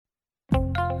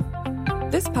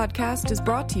This podcast is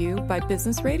brought to you by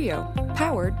Business Radio,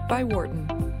 powered by Wharton.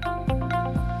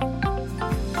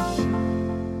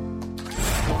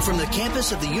 From the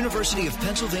campus of the University of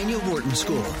Pennsylvania Wharton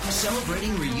School,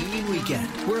 celebrating Reunion Weekend,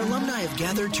 where alumni have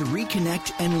gathered to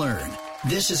reconnect and learn.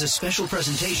 This is a special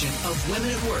presentation of Women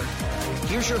at Work.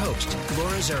 Here's your host,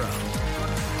 Laura Zero.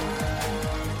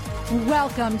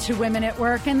 Welcome to Women at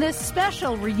Work and this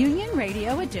special Reunion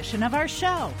Radio edition of our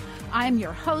show. I'm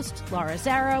your host, Laura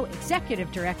Zarrow,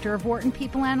 Executive Director of Wharton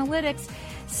People Analytics,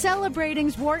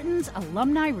 celebrating Wharton's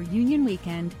Alumni Reunion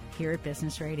Weekend here at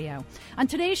Business Radio. On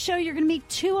today's show, you're going to meet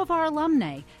two of our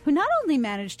alumni who not only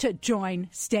managed to join,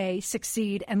 stay,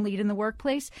 succeed, and lead in the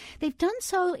workplace, they've done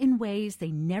so in ways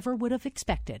they never would have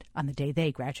expected on the day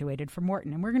they graduated from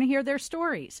Wharton, and we're going to hear their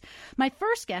stories. My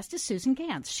first guest is Susan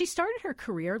Gantz. She started her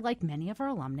career, like many of our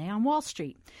alumni, on Wall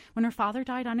Street. When her father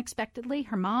died unexpectedly,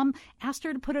 her mom asked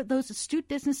her to put those astute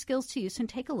business skills to use and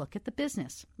take a look at the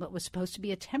business. What was supposed to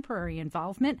be a temporary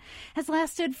involvement has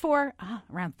lasted for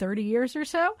around 30 years or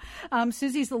so.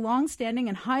 Susie's the long-standing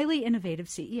and highly innovative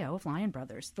CEO of Lion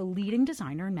Brothers, the leading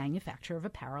designer and manufacturer of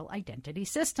apparel identity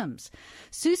systems.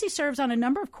 Susie serves on a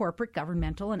number of corporate,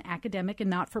 governmental, and academic and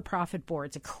not-for-profit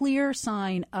boards, a clear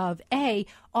sign of, A,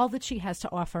 all that she has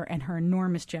to offer and her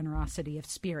enormous generosity of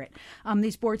spirit.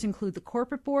 These boards include the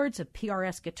corporate boards of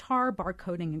PRS Guitar,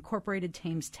 Barcoding Incorporated,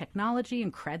 Thames Technology,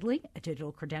 and Credly, a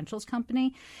digital credentials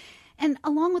company. And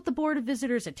along with the Board of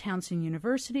Visitors at Townsend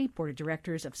University, Board of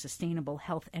Directors of Sustainable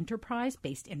Health Enterprise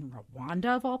based in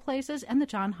Rwanda, of all places, and the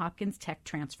Johns Hopkins Tech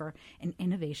Transfer and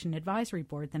Innovation Advisory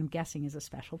Board that I'm guessing is a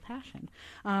special passion.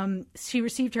 She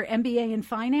received her MBA in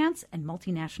Finance and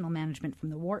Multinational Management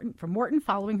from Wharton,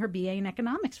 following her BA in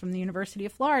Economics from the University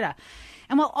of Florida.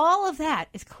 And while all of that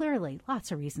is clearly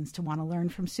lots of reasons to want to learn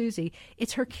from Susie,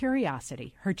 it's her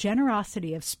curiosity, her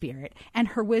generosity of spirit, and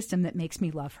her wisdom that makes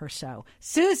me love her so.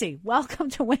 Susie, welcome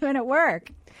to Women at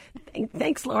Work.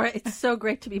 Thanks, Laura. It's so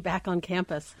great to be back on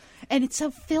campus. And it's so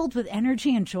filled with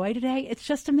energy and joy today. It's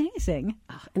just amazing.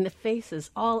 And the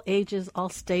faces, all ages, all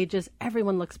stages,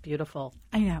 everyone looks beautiful.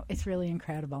 I know. It's really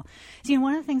incredible. So,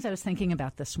 one of the things I was thinking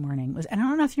about this morning was, and I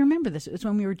don't know if you remember this, it was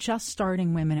when we were just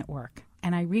starting Women at Work.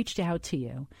 And I reached out to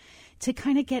you to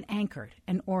kind of get anchored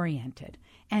and oriented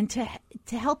and to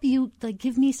help you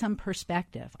give me some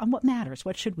perspective on what matters,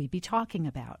 what should we be talking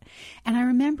about. And I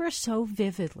remember so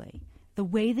vividly the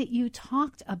way that you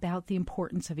talked about the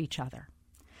importance of each other,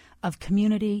 of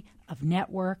community, of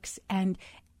networks, and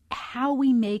how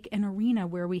we make an arena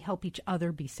where we help each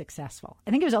other be successful.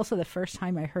 I think it was also the first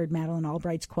time I heard Madeleine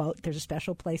Albright's quote, "There's a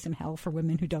special place in hell for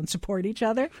women who don't support each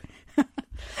other."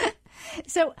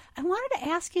 So I wanted to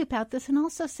ask you about this and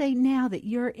also say, now that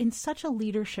you're in such a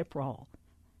leadership role,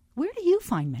 where do you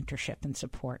find mentorship and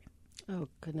support? Oh,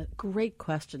 goodness. Great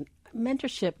question.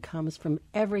 Mentorship comes from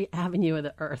every avenue of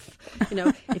the earth.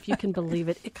 If you can believe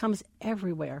it, it comes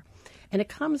everywhere. And it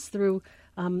comes through,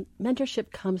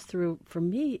 mentorship comes through, for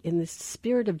me, in this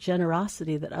spirit of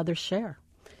generosity that others share.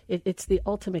 It's the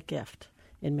ultimate gift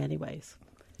in many ways.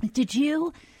 Did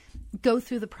you go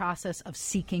through the process of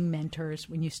seeking mentors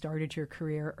when you started your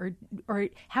career, or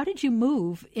how did you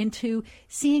move into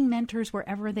seeing mentors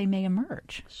wherever they may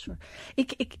emerge? Sure.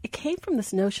 It came from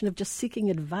this notion of just seeking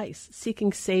advice,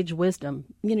 seeking sage wisdom.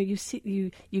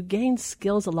 You gain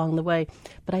skills along the way,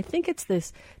 but I think it's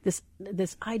this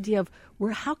idea of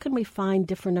how can we find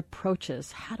different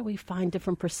approaches? How do we find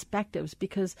different perspectives?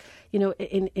 Because,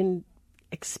 in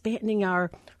expanding our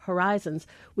horizons,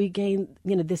 we gain,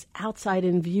 this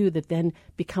outside-in view that then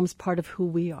becomes part of who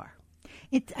we are.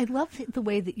 I love the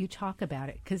way that you talk about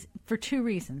it, because for two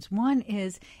reasons. One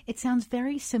is it sounds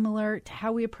very similar to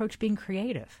how we approach being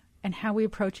creative and how we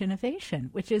approach innovation,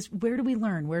 which is where do we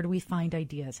learn? Where do we find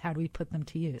ideas? How do we put them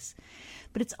to use?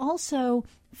 But it's also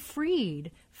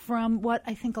freed from what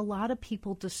I think a lot of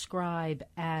people describe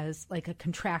as like a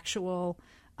contractual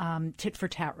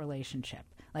tit-for-tat relationship.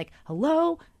 Like,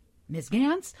 hello, Ms.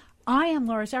 Gantz, I am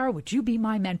Laura Zarrow. Would you be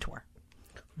my mentor?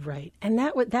 Right, and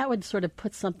that would sort of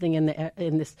put something in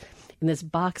this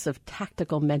box of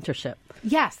tactical mentorship.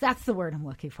 Yes, that's the word I'm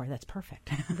looking for. That's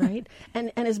perfect. Right, and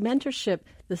is mentorship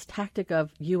this tactic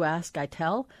of you ask, I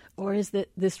tell, or is that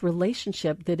this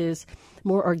relationship that is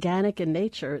more organic in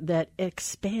nature that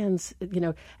expands,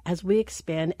 as we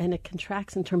expand, and it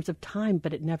contracts in terms of time,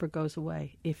 but it never goes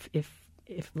away. If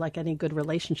like any good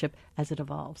relationship, as it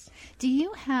evolves. Do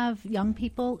you have young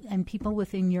people and people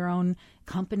within your own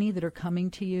company that are coming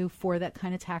to you for that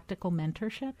kind of tactical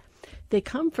mentorship? They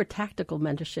come for tactical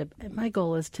mentorship, and my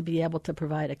goal is to be able to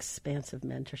provide expansive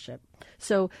mentorship.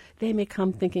 So they may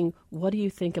come thinking, what do you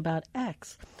think about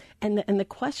X? And the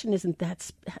question isn't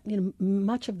that,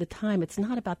 much of the time it's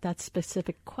not about that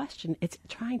specific question. It's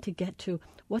trying to get to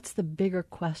what's the bigger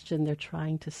question they're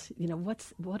trying to,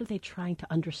 what are they trying to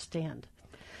understand?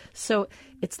 So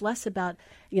it's less about,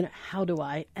 how do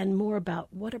I, and more about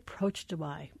what approach do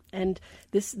I? And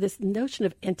this notion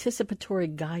of anticipatory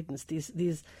guidance,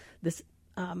 this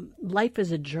life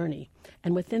is a journey,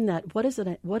 and within that, what is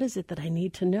it that I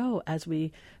need to know as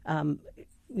we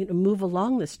move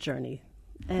along this journey?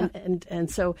 And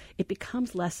so it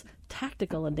becomes less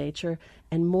tactical in nature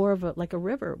and more of like a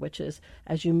river, which is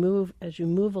as you move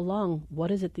along,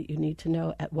 what is it that you need to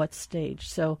know at what stage?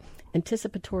 So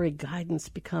anticipatory guidance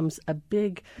becomes a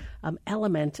big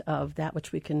element of that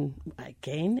which we can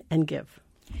gain and give.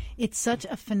 It's such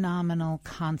a phenomenal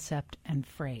concept and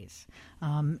phrase.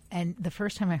 And the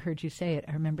first time I heard you say it,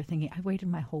 I remember thinking, I waited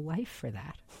my whole life for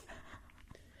that.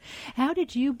 How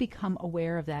did you become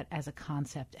aware of that as a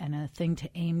concept and a thing to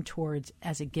aim towards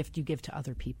as a gift you give to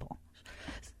other people?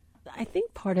 I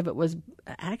think part of it was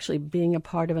actually being a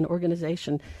part of an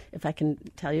organization, if I can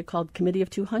tell you, called Committee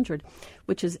of 200,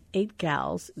 which is 8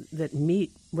 gals that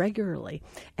meet regularly.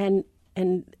 And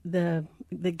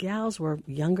the gals were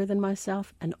younger than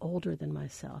myself and older than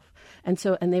myself. And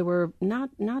they were not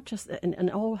just,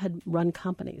 and all had run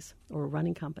companies or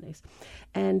running companies.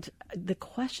 And the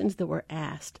questions that were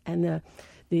asked and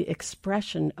the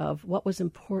expression of what was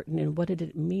important and what did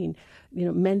it mean,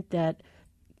 meant that,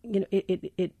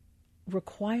 it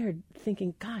required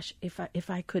thinking, gosh, if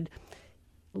I could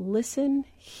listen,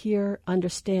 hear,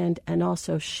 understand, and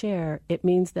also share, it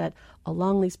means that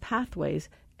along these pathways,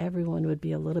 everyone would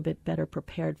be a little bit better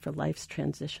prepared for life's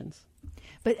transitions.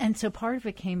 And so part of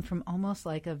it came from almost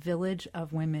like a village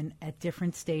of women at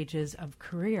different stages of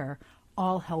career,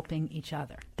 all helping each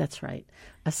other. That's right.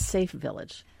 A safe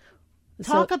village.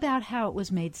 Talk about how it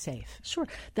was made safe. Sure.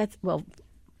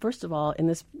 First of all, in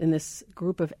this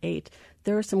group of 8,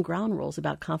 there are some ground rules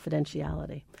about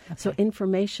confidentiality. Okay. So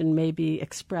information may be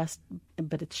expressed,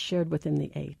 but it's shared within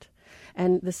the 8.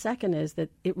 And the second is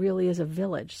that it really is a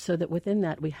village, so that within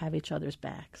that we have each other's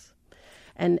backs.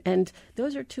 And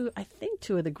those are two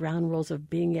of the ground rules of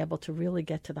being able to really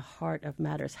get to the heart of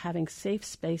matters, having safe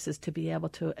spaces to be able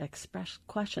to express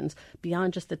questions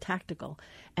beyond just the tactical.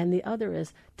 And the other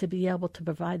is to be able to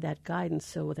provide that guidance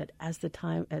so that as the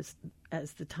time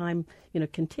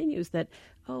continues, that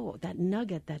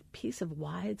nugget, that piece of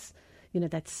wise,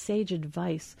 that sage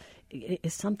advice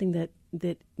is something that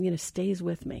stays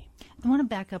with me. I want to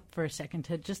back up for a second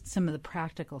to just some of the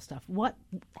practical stuff.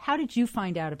 How did you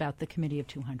find out about the Committee of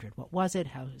 200? What was it?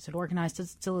 How is it organized? Does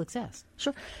it still exist?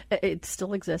 Sure. It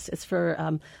still exists. It's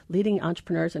for leading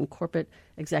entrepreneurs and corporate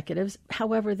executives.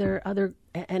 However, there are other,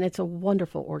 and it's a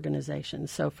wonderful organization.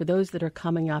 So for those that are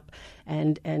coming up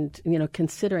and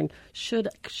considering, should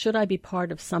I be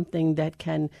part of something that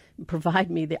can provide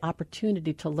me the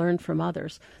opportunity to learn from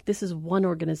others, this is one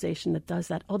organization that does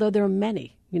that, although there are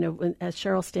many. As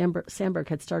Sheryl Sandberg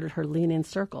had started her Lean In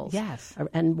Circles. Yes.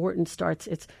 And Wharton starts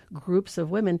its groups of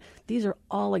women. These are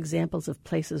all examples of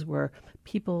places where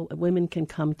women can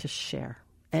come to share.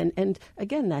 And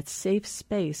again, that safe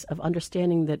space of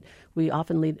understanding that we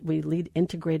often lead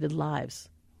integrated lives.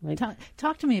 Right?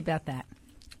 Talk to me about that.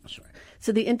 Sure.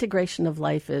 So the integration of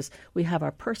life is we have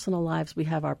our personal lives, we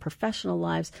have our professional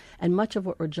lives, and much of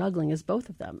what we're juggling is both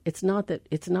of them. It's not that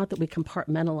we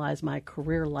compartmentalize my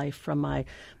career life from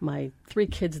my 3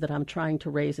 kids that I'm trying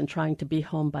to raise and trying to be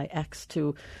home by X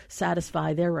to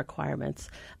satisfy their requirements.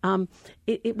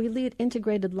 We lead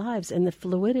integrated lives in the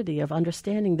fluidity of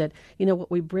understanding that what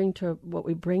we bring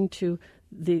to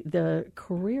the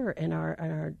career in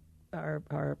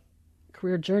our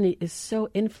career journey is so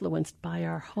influenced by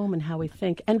our home and how we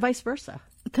think, and vice versa.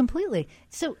 Completely.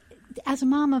 So as a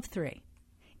mom of 3,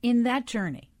 in that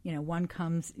journey, one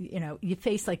comes, you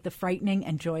face like the frightening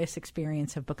and joyous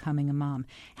experience of becoming a mom.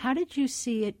 How did you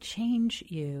see it change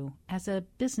you as a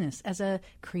business, as a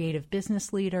creative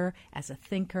business leader, as a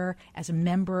thinker, as a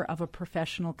member of a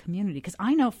professional community? Because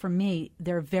I know for me,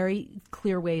 there are very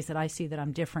clear ways that I see that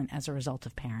I'm different as a result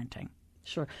of parenting.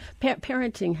 Sure.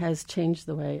 Parenting has changed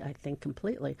the way I think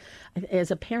completely. As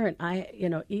a parent,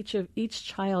 each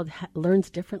child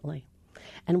learns differently.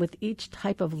 And with each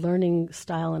type of learning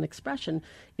style and expression,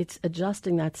 it's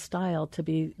adjusting that style to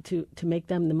make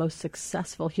them the most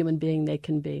successful human being they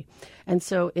can be. And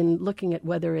so in looking at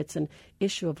whether it's an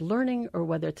issue of learning or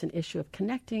whether it's an issue of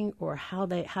connecting or how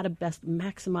to best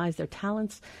maximize their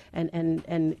talents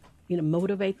and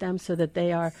motivate them so that they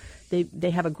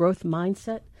have a growth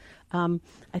mindset,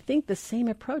 I think the same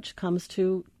approach comes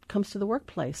to the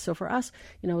workplace. So for us,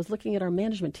 I was looking at our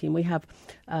management team. We have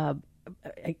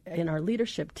in our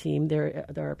leadership team, there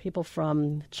are people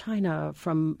from China,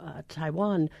 from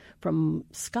Taiwan, from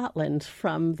Scotland,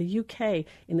 from the UK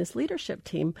in this leadership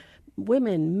team.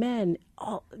 Women, men,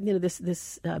 all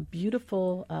this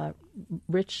beautiful,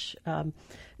 rich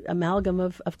amalgam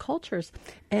of cultures,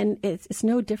 and it's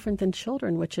no different than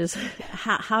children, which is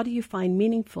how do you find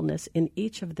meaningfulness in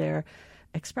each of their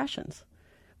expressions,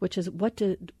 which is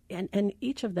and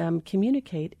each of them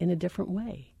communicate in a different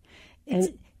way.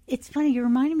 It's funny. You're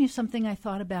reminding me of something I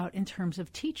thought about in terms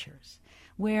of teachers,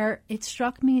 where it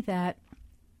struck me that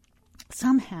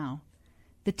somehow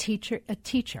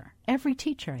every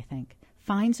teacher, I think,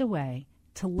 finds a way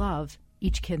to love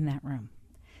each kid in that room,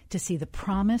 to see the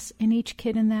promise in each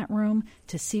kid in that room,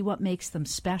 to see what makes them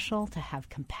special, to have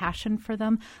compassion for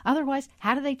them. Otherwise,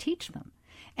 how do they teach them?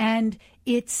 And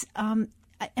it's and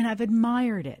I've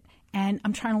admired it, and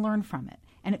I'm trying to learn from it.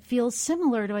 And it feels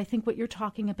similar to, I think, what you're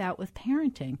talking about with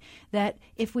parenting, that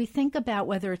if we think about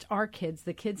whether it's our kids,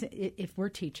 the kids if we're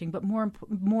teaching, but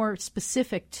more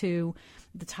specific to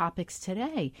the topics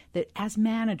today, that as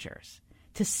managers,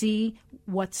 to see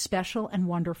what's special and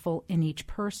wonderful in each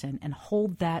person and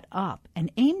hold that up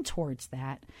and aim towards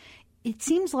that, it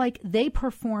seems like they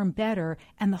perform better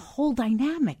and the whole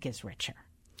dynamic is richer.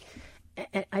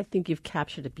 I think you've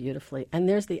captured it beautifully. And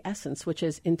there's the essence, which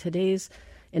is in today's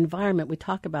environment, we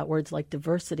talk about words like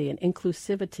diversity and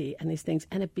inclusivity and these things,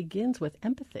 and it begins with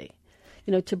empathy.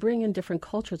 To bring in different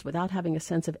cultures without having a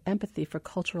sense of empathy for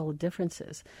cultural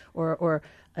differences or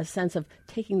a sense of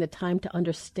taking the time to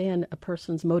understand a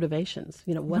person's motivations.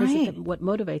 What is it what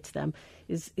motivates them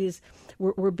is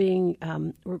we're being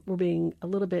a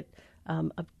little bit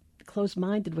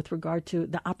closed-minded with regard to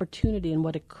the opportunity and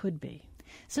what it could be.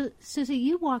 So, Susie,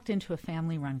 you walked into a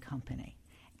family-run company,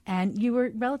 and you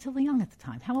were relatively young at the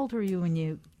time. How old were you when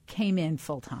you came in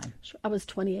full-time? I was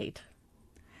 28.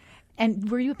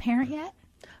 And were you a parent yet?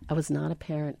 I was not a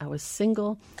parent. I was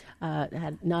single,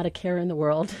 had not a care in the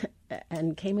world,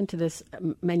 and came into this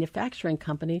manufacturing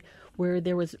company where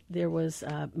there was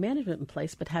management in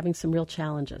place, but having some real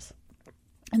challenges.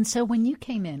 And so when you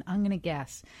came in, I'm going to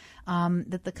guess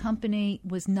that the company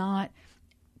was not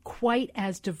quite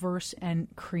as diverse and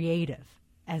creative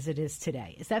as it is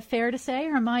today. Is that fair to say,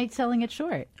 or am I selling it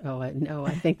short? Oh, no,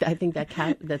 I think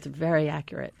that's very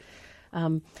accurate.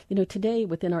 Today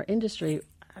within our industry,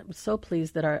 I'm so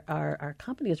pleased that our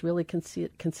company is really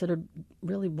considered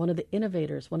really one of the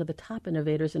innovators, one of the top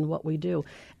innovators in what we do.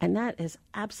 And that has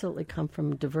absolutely come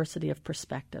from diversity of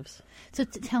perspectives. So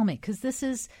tell me, because this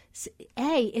is,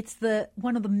 it's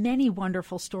one of the many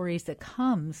wonderful stories that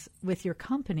comes with your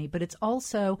company, but it's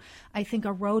also, I think,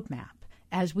 a roadmap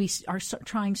as we are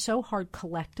trying so hard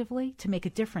collectively to make a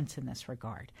difference in this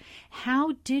regard.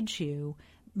 How did you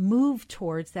move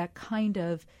towards that kind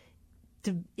of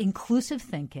inclusive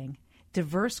thinking,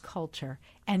 diverse culture,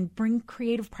 and bring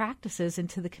creative practices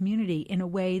into the community in a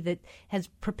way that has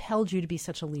propelled you to be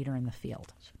such a leader in the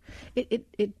field?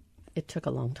 It took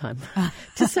a long time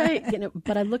to say,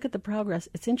 but I look at the progress.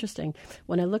 It's interesting.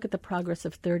 When I look at the progress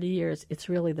of 30 years, it's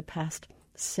really the past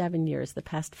 7 years, the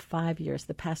past 5 years,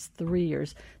 the past 3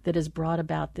 years that has brought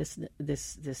about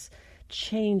this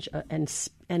change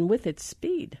and with its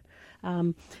speed.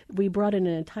 We brought in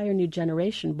an entire new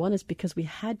generation. One is because we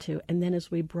had to, and then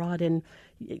as we brought in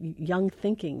young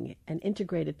thinking and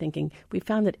integrated thinking, we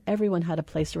found that everyone had a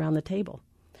place around the table.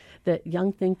 That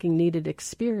young thinking needed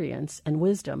experience and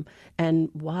wisdom, and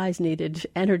wise needed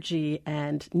energy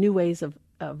and new ways of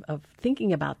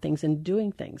thinking about things and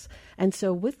doing things. And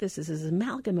so with this is this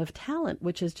amalgam of talent,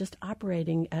 which is just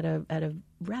operating at a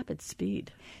rapid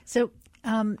speed. So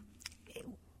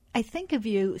I think of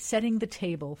you setting the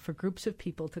table for groups of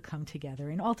people to come together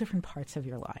in all different parts of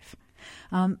your life.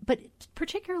 But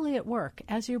particularly at work,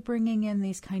 as you're bringing in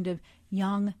these kind of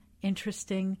young,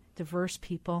 interesting, diverse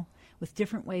people with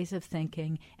different ways of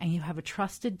thinking, and you have a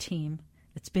trusted team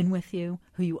that's been with you,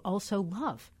 who you also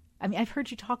love. I mean, I've heard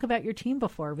you talk about your team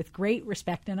before with great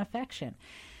respect and affection.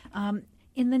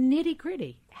 In the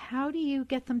nitty-gritty, how do you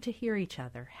get them to hear each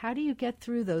other? How do you get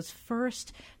through those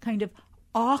first kind of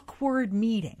awkward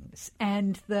meetings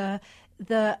and the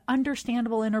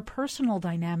understandable interpersonal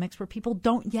dynamics where people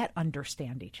don't yet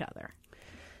understand each other?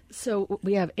 So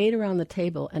we have 8 around the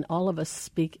table, and all of us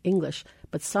speak English,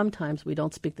 but sometimes we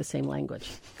don't speak the same language.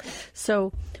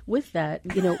 So with that,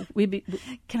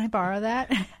 Can I borrow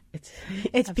that?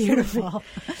 It's beautiful.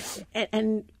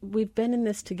 And we've been in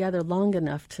this together long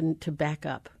enough to back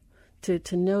up,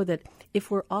 to know that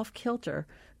if we're off kilter,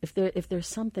 if there's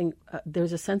something,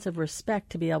 there's a sense of respect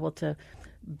to be able to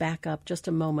back up just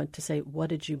a moment to say, what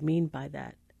did you mean by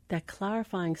that? that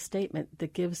clarifying statement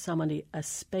that gives somebody a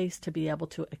space to be able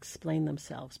to explain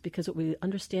themselves. Because what we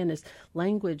understand is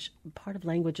language, part of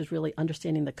language is really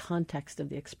understanding the context of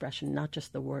the expression, not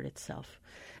just the word itself.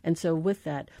 And so with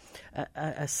that,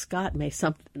 a Scot may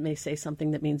say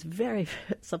something that means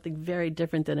something very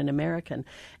different than an American.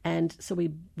 And so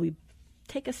we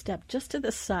take a step just to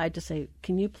the side to say,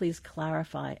 can you please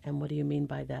clarify, and what do you mean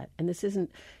by that? And this isn't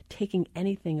taking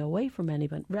anything away from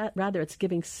anyone. Rather, it's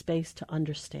giving space to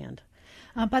understand.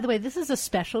 By the way, this is a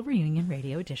special reunion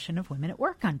radio edition of Women at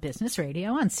Work on Business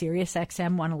Radio on Sirius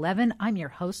XM 111. I'm your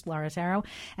host, Laura Zarrow,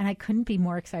 and I couldn't be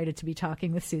more excited to be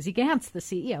talking with Susie Gantz, the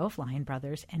CEO of Lion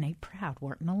Brothers and a proud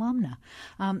Wharton alumna.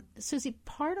 Susie,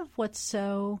 part of what's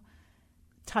so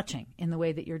touching in the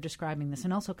way that you're describing this,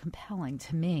 and also compelling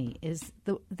to me, is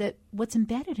that what's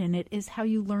embedded in it is how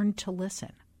you learn to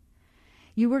listen.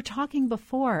 You were talking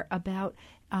before about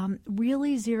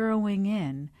really zeroing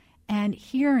in and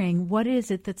hearing what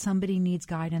is it that somebody needs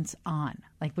guidance on,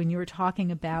 like when you were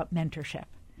talking about mentorship.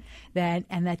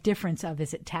 That difference of,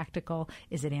 is it tactical,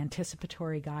 is it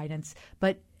anticipatory guidance?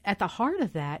 But at the heart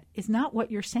of that is not what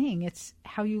you're saying. It's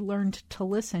how you learned to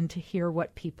listen to hear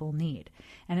what people need.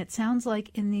 And it sounds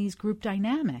like in these group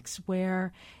dynamics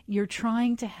where you're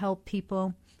trying to help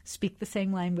people speak the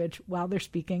same language while they're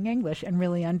speaking English and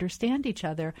really understand each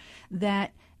other,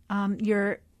 that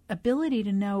your ability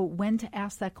to know when to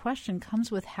ask that question comes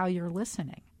with how you're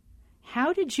listening.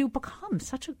 How did you become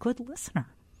such a good listener?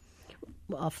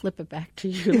 Well, I'll flip it back to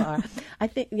you, Laura. I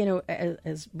think,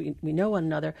 as we know one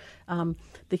another,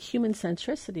 the human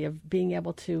centricity of being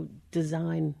able to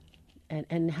design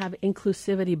and have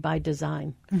inclusivity by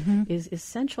design is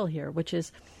central here, which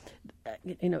is,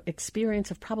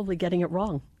 experience of probably getting it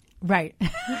wrong. Right.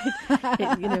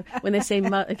 When they say,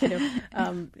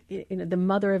 the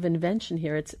mother of invention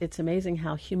here, it's amazing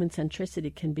how human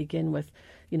centricity can begin with,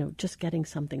 just getting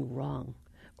something wrong,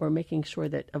 or making sure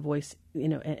that a voice,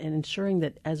 and ensuring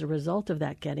that as a result of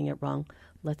that getting it wrong,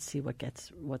 let's see what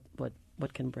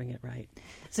can bring it right.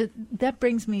 So that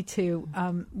brings me to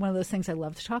one of those things I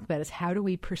love to talk about is, how do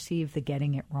we perceive the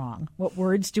getting it wrong? What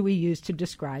words do we use to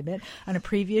describe it? On a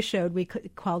previous show, we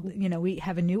we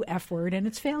have a new F word, and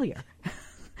it's failure.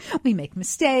 We make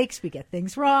mistakes, we get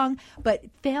things wrong, but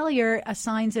failure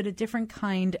assigns it a different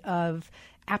kind of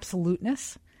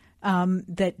absoluteness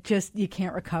that just you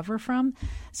can't recover from.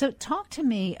 So talk to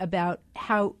me about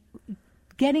how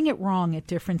getting it wrong at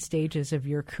different stages of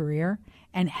your career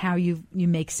and how you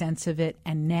make sense of it,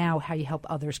 and now how you help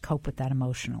others cope with that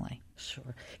emotionally.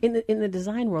 Sure. In the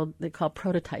design world, they call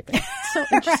prototyping. It's so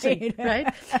interesting,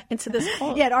 right? And so this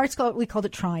whole... Yeah, at art school, we called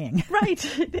it trying. Right.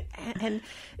 And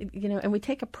we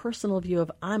take a personal view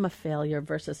of, I'm a failure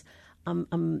versus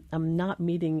I'm not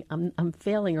meeting, I'm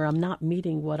failing, or I'm not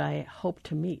meeting what I hope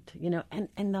to meet,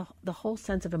 and the whole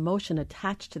sense of emotion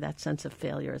attached to that sense of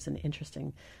failure is an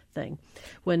interesting thing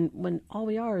when all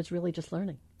we are is really just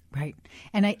learning. Right.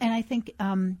 And I think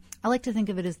I like to think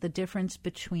of it as the difference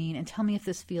between, and tell me if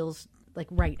this feels like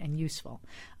right and useful.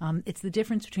 It's the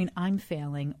difference between I'm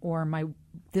failing or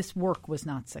this work was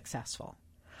not successful.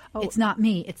 Oh. It's not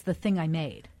me. It's the thing I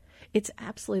made. It's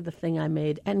absolutely the thing I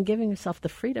made, and giving yourself the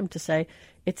freedom to say,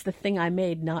 it's the thing I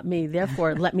made, not me.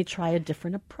 Therefore, let me try a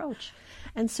different approach.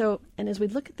 And as we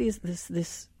look at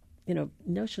this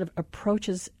notion of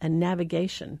approaches and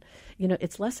navigation,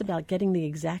 it's less about getting the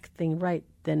exact thing right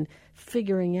than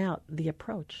figuring out the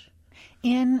approach.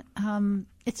 And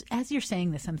it's, as you're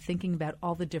saying this, I'm thinking about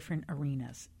all the different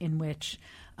arenas in which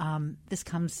this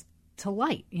comes to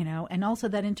light, and also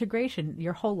that integration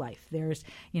your whole life. There's,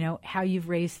 how you've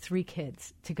raised 3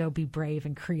 kids to go be brave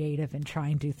and creative and try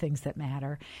and do things that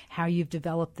matter, how you've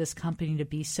developed this company to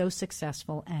be so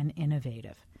successful and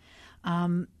innovative.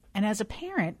 And as a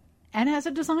parent and as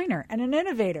a designer and an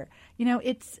innovator,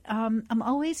 it's I'm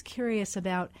always curious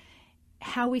about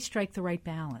how we strike the right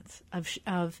balance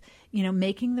of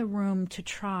making the room to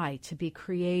try, to be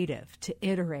creative, to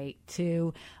iterate,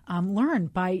 to learn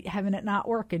by having it not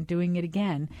work and doing it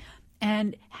again,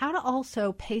 and how to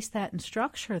also pace that and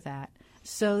structure that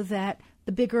so that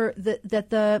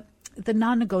the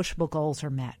non-negotiable goals are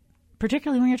met,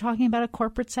 particularly when you're talking about a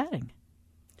corporate setting.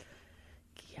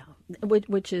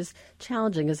 Which is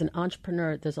challenging. As an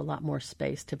entrepreneur, there's a lot more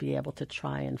space to be able to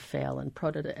try and fail and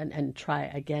and try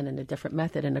again in a different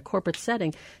method. In a corporate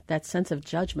setting, that sense of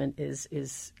judgment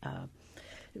takes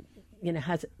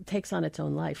on its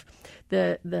own life.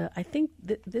 I think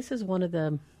this is one of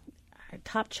the,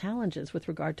 top challenges with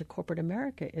regard to corporate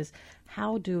America is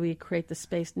how do we create the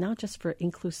space not just for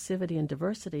inclusivity and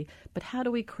diversity, but how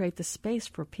do we create the space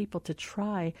for people to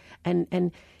try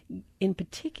and in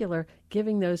particular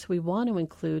giving those who we want to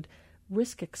include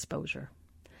risk exposure.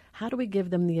 How do we give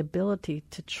them the ability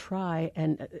to try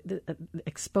and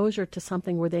exposure to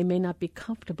something where they may not be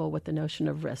comfortable with the notion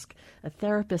of risk?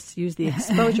 Therapists use the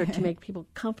exposure to make people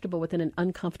comfortable within an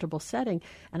uncomfortable setting.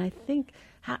 And I think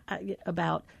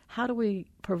about how do we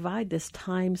provide this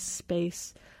time,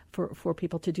 space for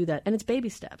people to do that? And it's baby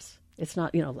steps. It's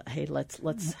not, hey, let's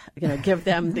give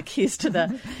them the keys to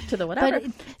the whatever.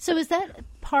 But, so is that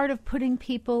part of putting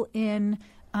people in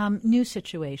new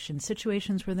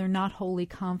situations where they're not wholly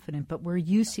confident, but where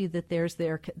you see that there's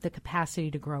the capacity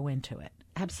to grow into it?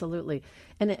 Absolutely.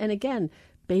 And again,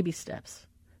 baby steps.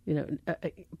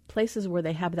 Places where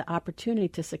they have the opportunity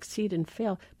to succeed and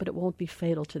fail, but it won't be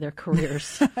fatal to their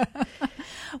careers.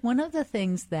 One of the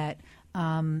things that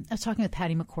I was talking with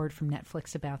Patty McCord from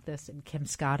Netflix about this and Kim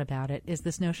Scott about it is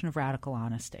this notion of radical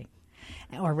honesty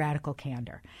or radical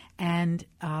candor. And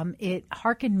it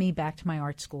hearkened me back to my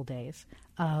art school days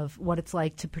of what it's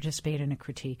like to participate in a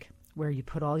critique where you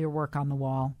put all your work on the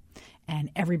wall and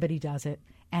everybody does it.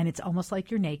 And it's almost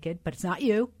like you're naked, but it's not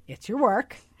you, it's your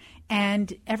work.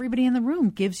 And everybody in the room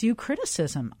gives you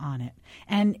criticism on it.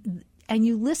 And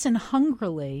you listen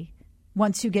hungrily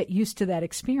once you get used to that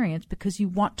experience because you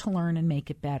want to learn and make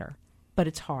it better. But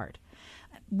it's hard.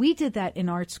 We did that in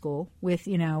art school with,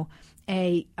 the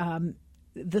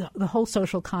whole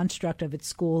social construct of its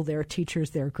school, their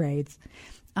teachers, their grades.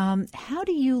 How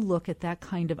do you look at that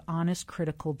kind of honest,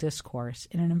 critical discourse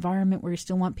in an environment where you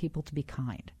still want people to be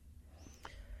kind?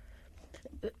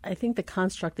 I think the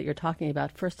construct that you're talking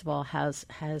about, first of all,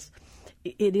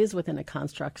 it is within a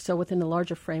construct. So within the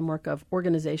larger framework of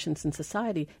organizations and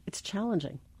society, it's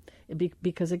challenging.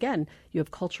 Because again, you have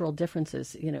cultural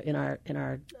differences. In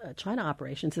our China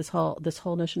operations, this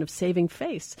whole notion of saving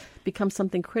face becomes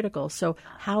something critical. So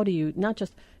how do you not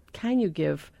just can you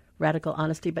give radical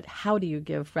honesty, but how do you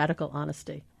give radical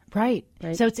honesty? Right.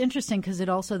 So it's interesting because it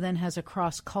also then has a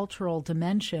cross-cultural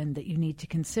dimension that you need to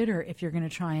consider if you're going to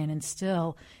try and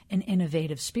instill an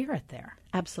innovative spirit there.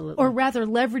 Absolutely. Or rather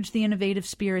leverage the innovative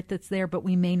spirit that's there, but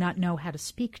we may not know how to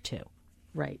speak to.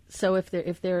 Right. So if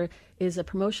there is a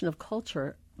promotion of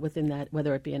culture within that,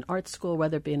 whether it be an art school,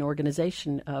 whether it be an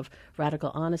organization of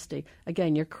radical honesty,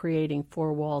 again, you're creating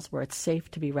four walls where it's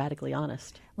safe to be radically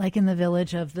honest. Like in the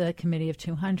village of the Committee of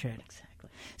 200. Exactly.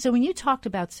 So when you talked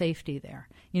about safety there,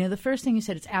 the first thing you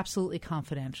said, it's absolutely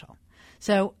confidential.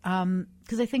 So,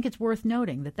 because I think it's worth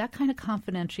noting that kind of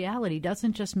confidentiality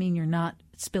doesn't just mean you're not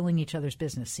spilling each other's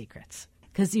business secrets.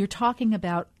 Because you're talking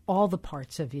about all the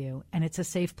parts of you, and it's a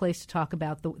safe place to talk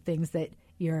about the things that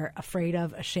you're afraid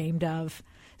of, ashamed of,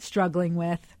 struggling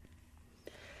with.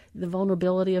 The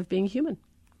vulnerability of being human,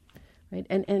 right?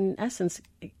 And in essence,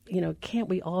 can't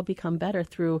we all become better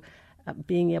through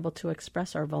being able to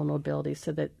express our vulnerabilities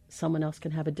so that someone else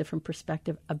can have a different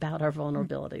perspective about our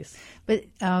vulnerabilities? But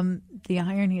the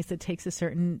irony is it takes a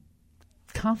certain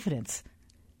confidence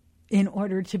in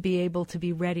order to be able to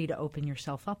be ready to open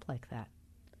yourself up like that.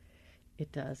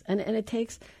 It does. And it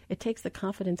takes the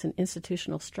confidence in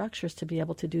institutional structures to be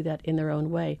able to do that in their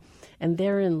own way. And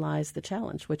therein lies the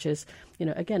challenge, which is,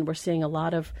 again, we're seeing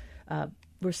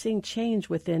we're seeing change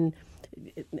within,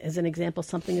 as an example,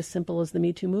 something as simple as the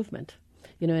Me Too movement.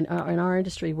 In our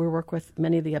industry, we work with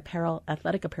many of the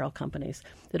athletic apparel companies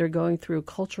that are going through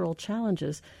cultural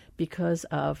challenges because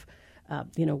of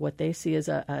what they see as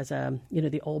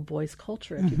the old boys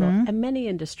culture, if you will. And many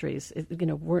industries,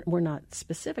 we're not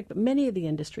specific, but many of the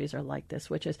industries are like this,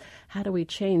 which is how do we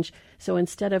change? So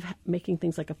instead of making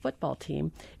things like a football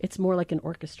team, it's more like an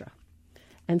orchestra.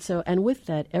 And with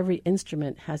that, every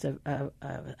instrument has a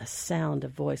sound, a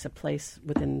voice, a place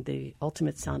within the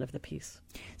ultimate sound of the piece.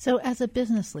 So as a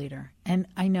business leader, and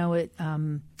I know it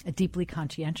a deeply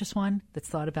conscientious one that's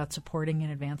thought about supporting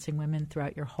and advancing women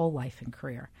throughout your whole life and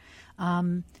career,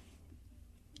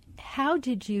 how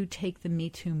did you take the Me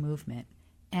Too movement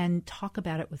and talk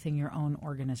about it within your own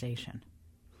organization?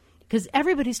 Because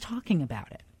everybody's talking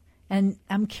about it. And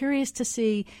I'm curious to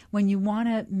see, when you want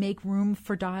to make room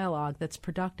for dialogue that's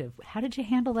productive, how did you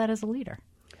handle that as a leader?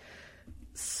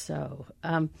 So,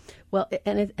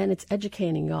 it's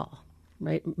educating y'all,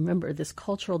 right? Remember, this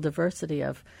cultural diversity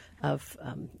of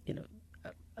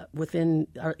within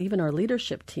our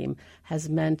leadership team has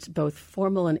meant both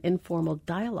formal and informal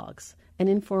dialogues and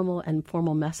informal and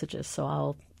formal messages. So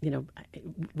I'll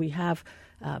we have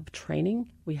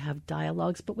training, we have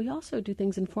dialogues, but we also do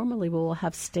things informally where we'll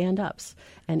have stand-ups,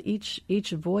 and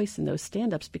each voice in those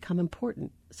stand-ups become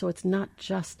important. So it's not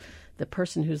just the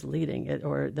person who's leading it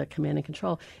or the command and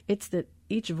control. It's that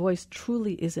each voice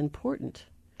truly is important.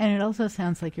 And it also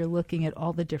sounds like you're looking at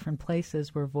all the different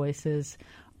places where voices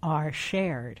are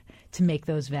shared to make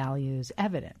those values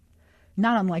evident.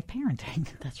 Not unlike parenting.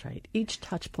 That's right. Each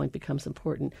touch point becomes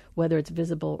important, whether it's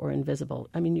visible or invisible.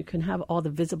 I mean, you can have all the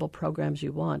visible programs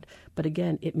you want, but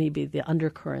again, it may be the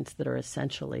undercurrents that are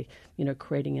essentially,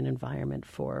 creating an environment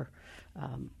for,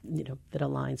 that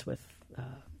aligns with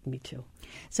Me Too.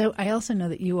 So I also know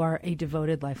that you are a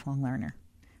devoted lifelong learner.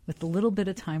 With the little bit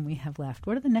of time we have left,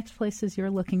 what are the next places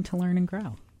you're looking to learn and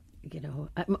grow?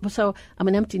 So I'm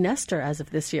an empty nester as of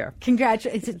this year.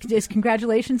 Is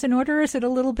congratulations in order, or is it a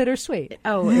little bittersweet?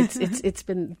 Oh, it's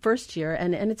been first year,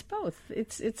 and it's both.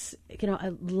 It's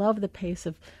I love the pace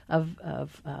of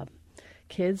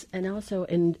kids, and also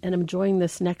and I'm enjoying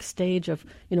this next stage of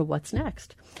what's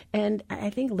next. And I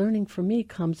think learning for me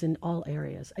comes in all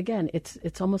areas. Again,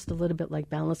 it's almost a little bit like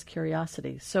balanced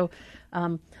curiosity. So.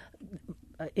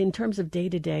 In terms of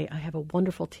day-to-day, I have a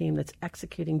wonderful team that's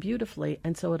executing beautifully,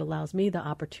 and so it allows me the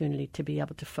opportunity to be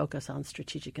able to focus on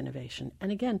strategic innovation.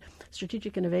 And again,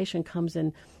 strategic innovation comes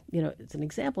in, it's an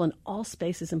example in all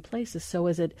spaces and places. So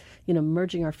is it,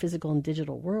 merging our physical and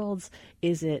digital worlds?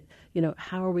 Is it,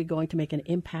 how are we going to make an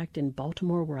impact in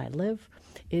Baltimore where I live?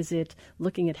 Is it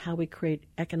looking at how we create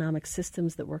economic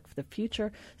systems that work for the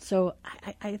future? So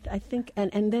I think,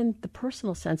 and then the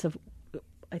personal sense of,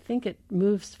 I think it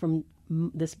moves from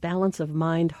this balance of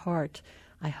mind, heart.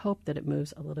 I hope that it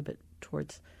moves a little bit to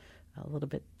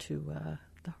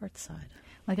the heart side.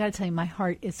 Well, I got to tell you, my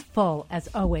heart is full, as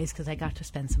always, because I got to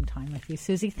spend some time with you,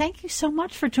 Susie. Thank you so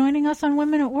much for joining us on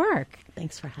Women at Work.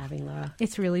 Thanks for having, Laura.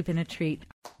 It's really been a treat.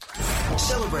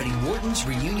 Celebrating Wharton's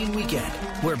Reunion Weekend,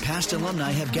 where past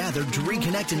alumni have gathered to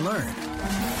reconnect and learn.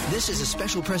 This is a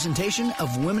special presentation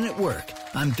of Women at Work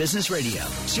on Business Radio,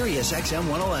 Sirius XM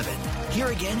 111. Here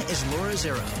again is Laura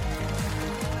Zero.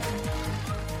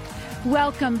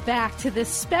 Welcome back to this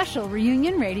special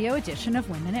reunion radio edition of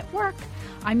Women at Work.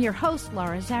 I'm your host,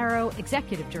 Laura Zarrow,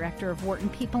 Executive Director of Wharton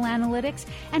People Analytics,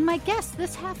 and my guest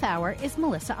this half hour is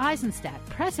Melissa Eisenstadt,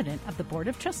 President of the Board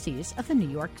of Trustees of the New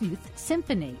York Youth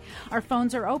Symphony. Our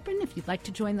phones are open. If you'd like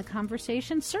to join the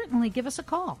conversation, certainly give us a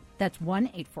call. That's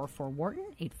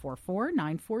 1-844-WHARTON,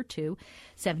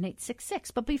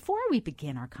 844-942-7866. But before we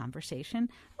begin our conversation,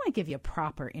 I want to give you a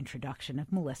proper introduction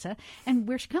of Melissa and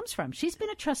where she comes from. She's been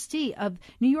a trustee of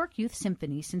New York Youth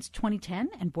Symphony since 2010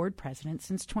 and board president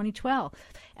since 2012.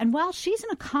 And while she's an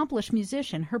accomplished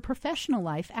musician, her professional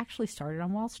life actually started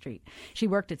on Wall Street. She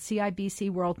worked at CIBC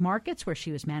World Markets, where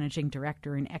she was managing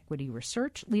director in equity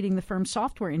research, leading the firm's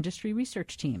software industry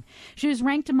research team. She was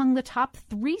ranked among the top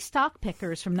 3 stock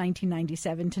pickers from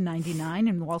 1997 to 99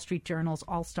 in Wall Street Journal's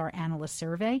All-Star Analyst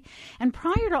Survey. And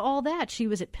prior to all that, she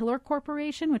was at Pillar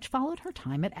Corporation, which followed her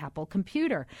time at Apple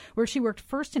Computer, where she worked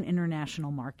first in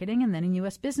international marketing and then in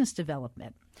U.S. business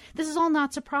development. This is all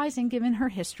not surprising given her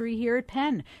history here at Penn.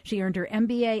 She earned her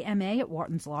MBA, MA at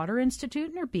Wharton's Lauder Institute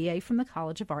and her BA from the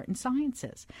College of Art and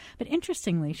Sciences. But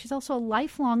interestingly, she's also a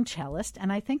lifelong cellist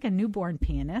and I think a newborn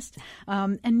pianist.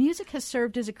 And music has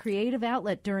served as a creative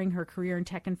outlet during her career in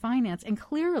tech and finance and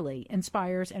clearly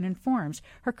inspires and informs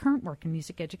her current work in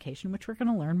music education, which we're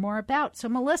going to learn more about. So,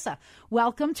 Melissa,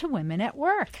 welcome to Women at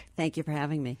Work. Thank you for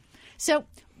having me. So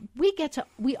we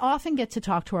often get to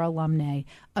talk to our alumni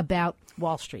about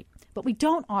Wall Street, but we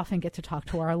don't often get to talk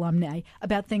to our alumni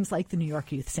about things like the New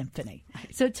York Youth Symphony.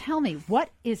 So tell me, what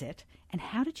is it and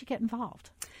how did you get involved?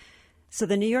 So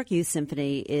the New York Youth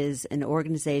Symphony is an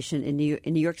organization in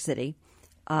New York City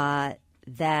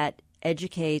that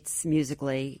educates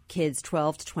musically kids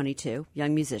 12 to 22,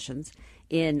 young musicians,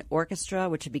 in orchestra,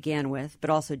 which it began with,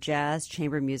 but also jazz,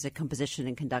 chamber music, composition,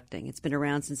 and conducting. It's been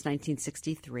around since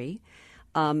 1963.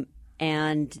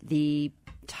 And the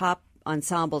top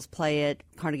ensembles play at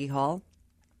Carnegie Hall,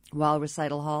 Weill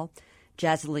Recital Hall,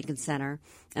 Jazz at Lincoln Center,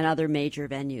 and other major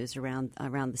venues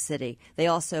around the city. They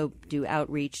also do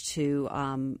outreach to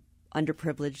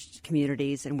underprivileged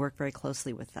communities and work very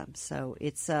closely with them. So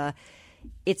it's an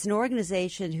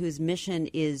organization whose mission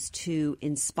is to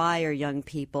inspire young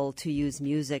people to use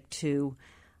music to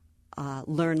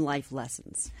learn life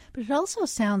lessons. But it also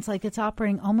sounds like it's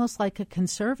operating almost like a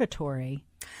conservatory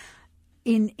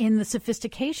in the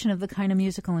sophistication of the kind of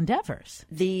musical endeavors.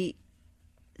 The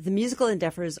the musical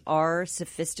endeavors are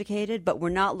sophisticated, but we're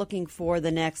not looking for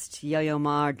the next Yo-Yo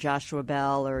Ma or Joshua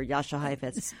Bell or Jascha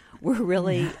Heifetz. We're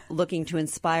really looking to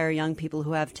inspire young people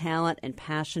who have talent and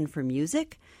passion for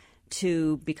music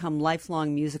to become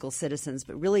lifelong musical citizens,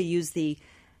 but really use the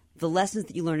lessons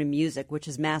that you learn in music, which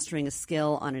is mastering a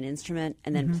skill on an instrument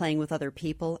and then playing with other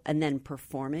people and then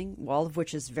performing, all of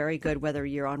which is very good whether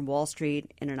you're on Wall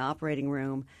Street, in an operating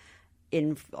room,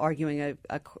 in arguing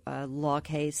a law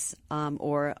case,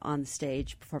 or on the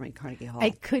stage performing Carnegie Hall. I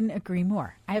couldn't agree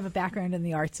more. I have a background in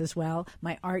the arts as well.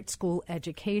 My art school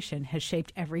education has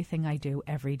shaped everything I do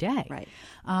every day. Right.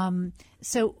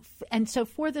 So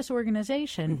for this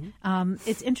organization,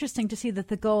 it's interesting to see that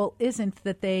the goal isn't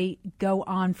that they go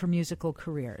on for musical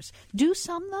careers. Do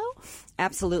some, though?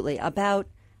 Absolutely. About,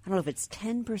 I don't know if it's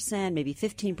 10%, maybe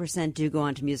 15% do go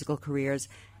on to musical careers.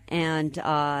 And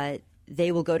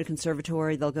they will go to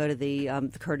conservatory. They'll go to the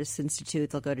Curtis Institute.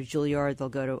 They'll go to Juilliard. They'll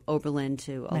go to Oberlin,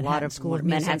 to a lot of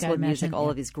Manhattan School of Music, all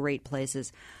of these great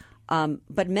places.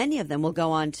 But many of them will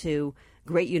go on to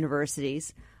great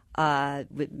universities.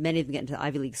 Many of them get into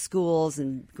Ivy League schools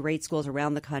and great schools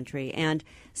around the country. And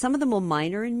some of them will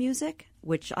minor in music,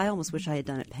 which I almost wish I had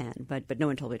done at Penn, but no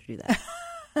one told me to do that.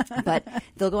 But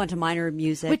they'll go on to minor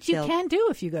music. Which you can do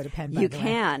if you go to Penn, by You the way.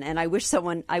 can, and I wish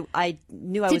someone, I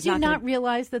knew I was not Did you not gonna,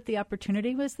 realize that the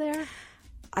opportunity was there?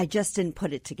 I just didn't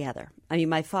put it together. I mean,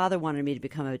 my father wanted me to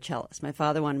become a cellist. My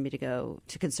father wanted me to go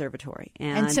to conservatory.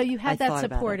 And so you had I that thought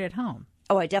about support it. at home.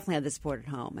 Oh, I definitely had the support at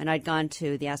home. And I'd gone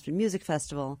to the Aspen Music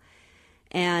Festival.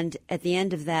 And at the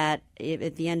end of that,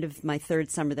 at the end of my third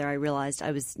summer there, I realized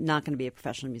I was not going to be a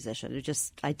professional musician.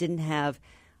 I didn't have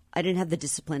the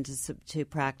discipline to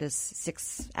practice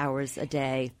 6 hours a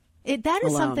day. That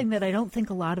is alone. something that I don't think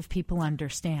a lot of people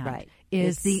understand. Right.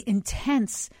 Is the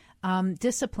intense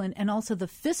discipline and also the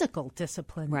physical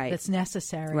discipline that's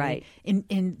necessary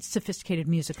in sophisticated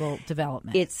musical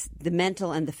development. It's the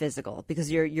mental and the physical,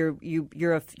 because you're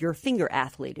a finger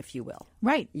athlete, if you will.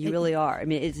 Right. You really are. I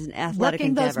mean, it's an athletic working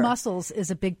endeavor. those muscles is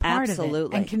a big part of it.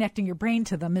 Absolutely. And connecting your brain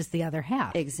to them is the other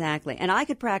half. Exactly. And I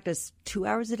could practice 2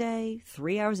 hours a day,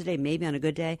 3 hours a day, maybe on a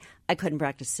good day. I couldn't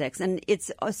practice 6. And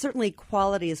it's certainly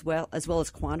quality as well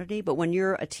as quantity. But when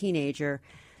you're a teenager,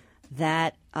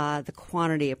 that the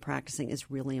quantity of practicing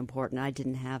is really important. I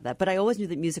didn't have that. But I always knew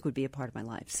that music would be a part of my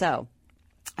life. So,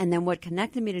 and then what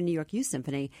connected me to New York Youth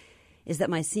Symphony is that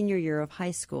my senior year of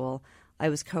high school, I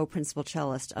was co-principal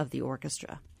cellist of the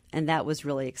orchestra. And that was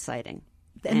really exciting.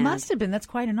 It must have been. That's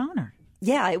quite an honor.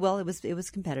 Yeah, it was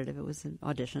competitive. It was an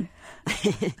audition.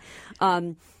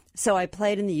 So I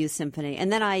played in the Youth Symphony. And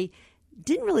then I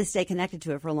didn't really stay connected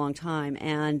to it for a long time.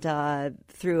 And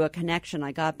through a connection,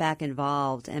 I got back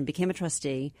involved and became a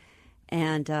trustee.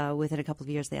 And within a couple of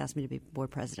years, they asked me to be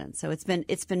board president. So it's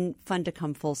been fun to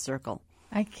come full circle.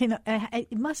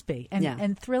 It must be,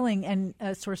 and thrilling, and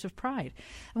a source of pride.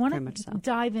 I want to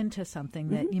dive into something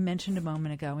that you mentioned a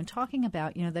moment ago, and talking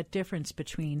about that difference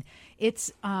between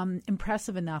it's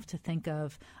impressive enough to think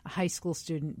of a high school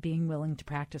student being willing to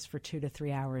practice for 2 to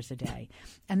 3 hours a day,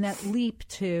 and that leap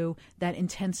to that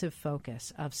intensive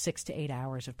focus of 6 to 8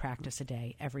 hours of practice a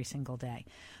day every single day,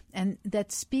 and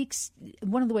that speaks.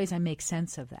 One of the ways I make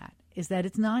sense of that is that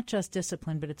it's not just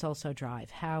discipline, but it's also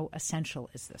drive. How essential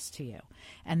is this to you?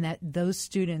 And that those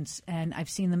students, and I've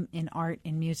seen them in art,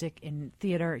 in music, in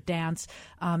theater, dance,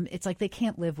 it's like they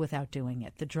can't live without doing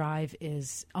it. The drive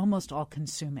is almost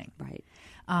all-consuming. Right.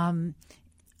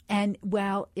 And,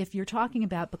 well, if you're talking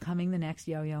about becoming the next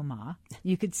Yo-Yo Ma,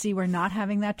 you could see where not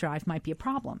having that drive might be a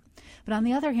problem. But on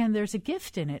the other hand, there's a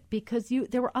gift in it, because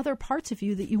there were other parts of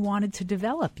you that you wanted to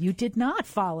develop. You did not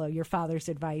follow your father's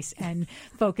advice and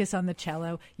focus on the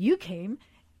cello. You came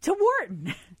to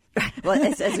Wharton. Well,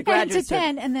 as a graduate and to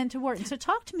Penn, and then to Wharton. So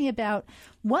talk to me about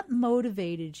what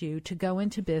motivated you to go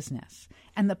into business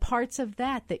and the parts of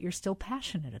that you're still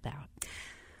passionate about.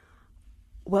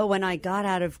 Well, when I got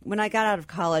out of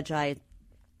college, I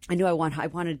knew I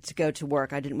wanted to go to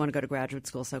work. I didn't want to go to graduate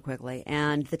school so quickly.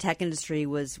 And the tech industry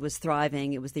was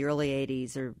thriving. It was the early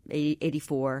 80s, or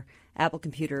 84. Apple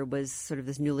Computer was sort of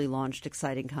this newly launched,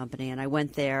 exciting company. And I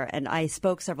went there, and I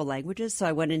spoke several languages, so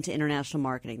I went into international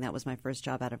marketing. That was my first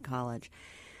job out of college.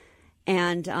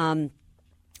 And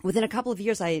within a couple of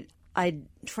years, I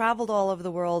traveled all over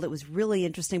the world. It was really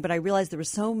interesting, but I realized there were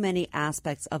so many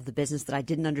aspects of the business that I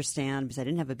didn't understand because I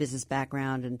didn't have a business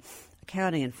background in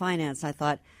accounting and finance. I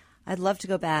thought I'd love to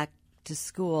go back to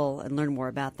school and learn more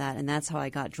about that, and that's how I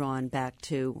got drawn back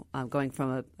to going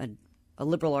from a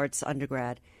liberal arts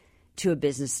undergrad to a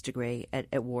business degree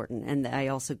at Wharton. And I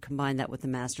also combined that with the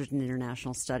Master's in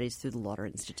International Studies through the Lauder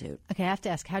Institute. Okay, I have to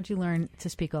ask, how'd you learn to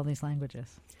speak all these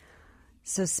languages?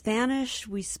 So Spanish,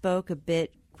 we spoke a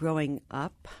bit growing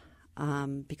up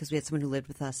because we had someone who lived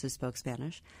with us who spoke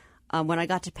Spanish. When I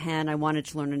got to Penn, I wanted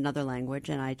to learn another language,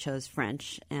 and I chose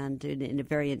French, and in a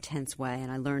very intense way,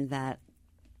 and I learned that.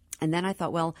 And then I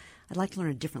thought, well, I'd like to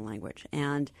learn a different language.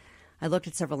 And I looked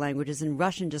at several languages, and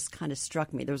Russian just kind of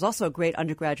struck me. There was also a great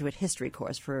undergraduate history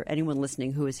course for anyone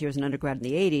listening who was here as an undergrad in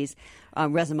the 80s.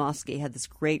 Razumovsky had this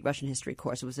great Russian history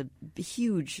course. It was a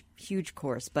huge, huge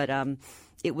course, but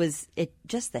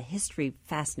the history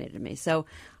fascinated me. So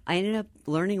I ended up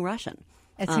learning Russian.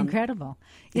 It's incredible.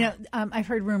 I've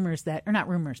heard rumors that, or not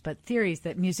rumors, but theories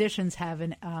that musicians have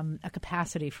a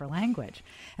capacity for language.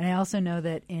 And I also know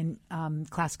that in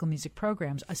classical music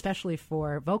programs, especially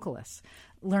for vocalists,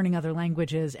 learning other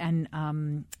languages and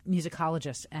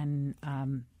musicologists and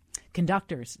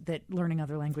conductors, that learning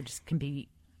other languages can be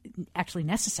actually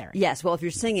necessary. Yes. Well, if you're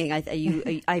singing,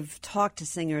 I've talked to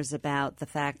singers about the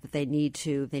fact that they need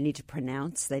to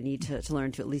pronounce, they need to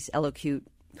learn to at least elocute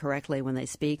correctly when they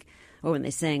speak or when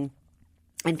they sing,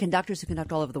 and conductors who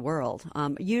conduct all over the world.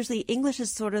 Usually English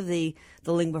is sort of the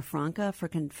lingua franca for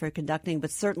conducting, but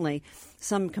certainly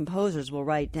some composers will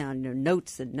write down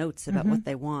notes and notes about what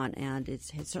they want, and it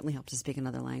certainly helps to speak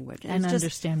another language. And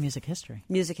understand music history.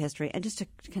 Music history, and just to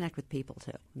connect with people,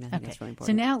 too. I think that's really important.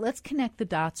 So now let's connect the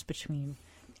dots between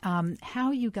how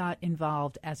you got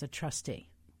involved as a trustee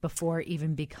before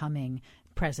even becoming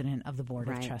president of the Board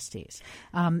of Trustees.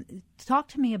 Talk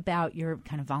to me about your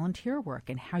kind of volunteer work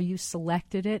and how you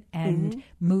selected it and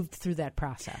moved through that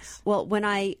process. Well, when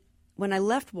I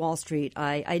left Wall Street,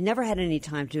 I never had any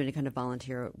time to do any kind of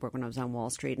volunteer work when I was on Wall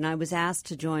Street, and I was asked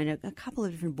to join a couple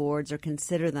of different boards or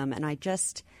consider them, and I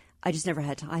just never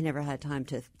had time. I never had time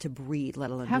to breathe, let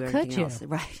alone do anything else.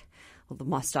 Right. Well,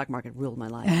 the stock market ruled my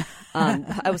life.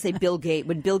 I would say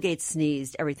when Bill Gates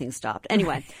sneezed, everything stopped.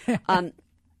 Anyway.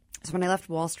 So when I left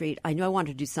Wall Street, I knew I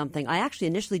wanted to do something. I actually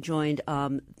initially joined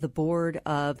the board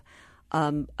of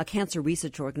a cancer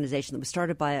research organization that was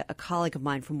started by a colleague of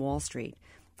mine from Wall Street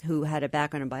who had a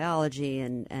background in biology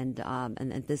and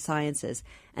the sciences.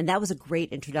 And that was a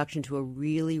great introduction to a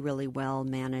really, really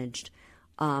well-managed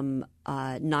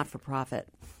not-for-profit.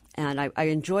 And I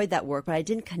enjoyed that work, but I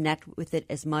didn't connect with it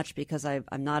as much because I'm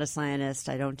not a scientist.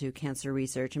 I don't do cancer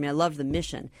research. I mean, I love the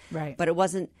mission. Right. But it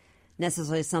wasn't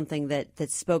necessarily something that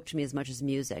spoke to me as much as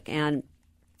music. And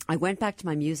I went back to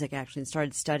my music, actually, and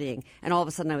started studying. And all of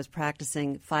a sudden, I was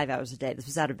practicing 5 hours a day. This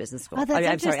was out of business school. Oh, that's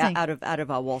I'm sorry, interesting. out of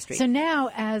Wall Street. So now,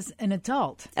 as an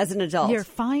adult, you're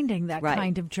finding that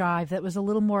kind of drive that was a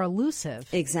little more elusive.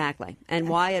 Exactly. And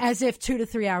why? As if 2 to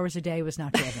 3 hours a day was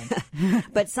not given.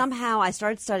 But somehow I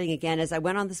started studying again as I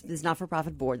went on this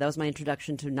not-for-profit board. That was my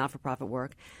introduction to not-for-profit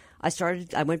work.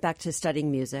 I went back to studying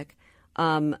music.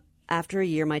 After a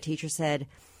year, my teacher said,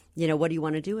 what do you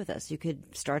want to do with this? You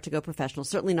could start to go professional.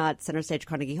 Certainly not center stage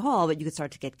Carnegie Hall, but you could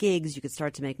start to get gigs. You could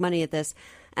start to make money at this.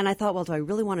 And I thought, well, do I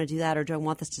really want to do that, or do I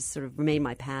want this to sort of remain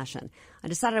my passion? I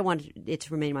decided I wanted it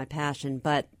to remain my passion,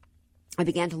 but I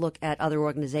began to look at other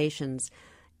organizations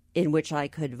in which I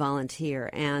could volunteer.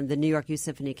 And the New York Youth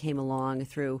Symphony came along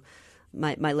through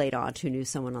my late aunt who knew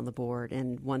someone on the board,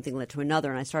 and one thing led to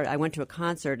another. And I went to a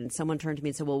concert, and someone turned to me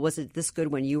and said, well, was it this good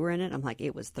when you were in it? I'm like,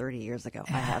 it was 30 years ago.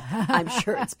 I'm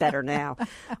sure it's better now.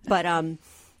 But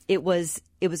it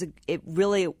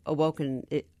really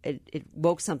it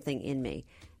woke something in me.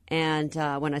 And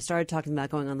when I started talking about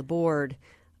going on the board,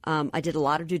 I did a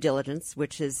lot of due diligence,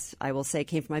 which is, I will say,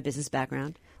 came from my business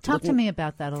background. Talk to me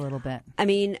about that a little bit. I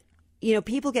mean,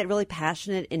 people get really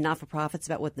passionate in not-for-profits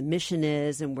about what the mission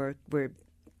is, and we're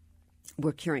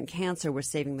curing cancer, we're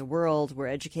saving the world, we're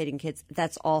educating kids.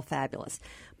 That's all fabulous.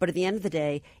 But at the end of the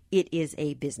day, it is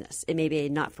a business. It may be a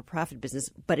not-for-profit business,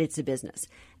 but it's a business.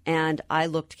 And I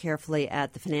looked carefully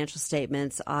at the financial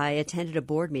statements. I attended a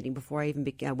board meeting before I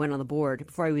even went on the board,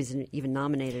 before I was even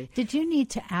nominated. Did you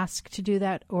need to ask to do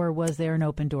that, or was there an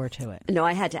open door to it? No,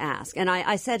 I had to ask. And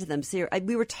I said to them,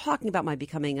 we were talking about my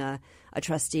becoming a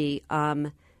trustee.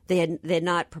 They had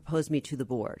not proposed me to the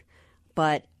board.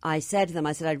 But I said to them,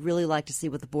 I'd really like to see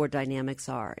what the board dynamics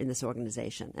are in this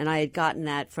organization. And I had gotten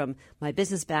that from my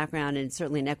business background, and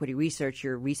certainly in equity research.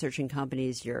 You're researching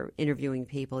companies, you're interviewing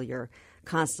people, you're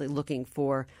constantly looking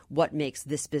for what makes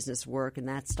this business work and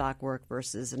that stock work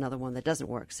versus another one that doesn't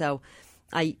work. So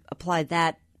I applied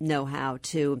that know-how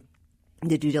to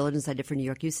the due diligence I did for New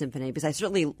York Youth Symphony, because I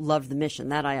certainly loved the mission.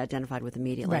 That I identified with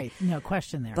immediately. Right, no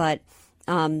question there. But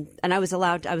And I was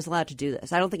allowed to do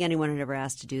this. I don't think anyone had ever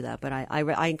asked to do that, but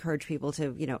I encourage people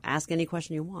to, ask any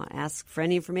question you want, ask for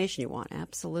any information you want.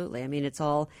 Absolutely. I mean,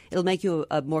 it'll make you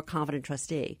a more confident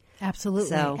trustee. Absolutely.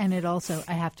 So, and it also,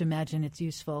 I have to imagine it's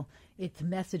useful. It's a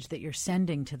message that you're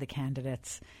sending to the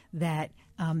candidates that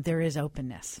there is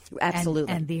openness.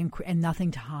 Absolutely. And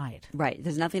nothing to hide. Right.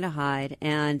 There's nothing to hide.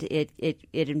 And it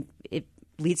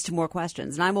leads to more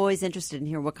questions. And I'm always interested in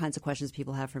hearing what kinds of questions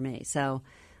people have for me. So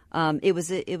it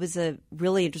was a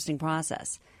really interesting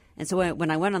process. And so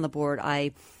when I went on the board,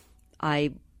 I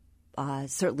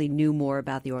certainly knew more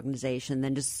about the organization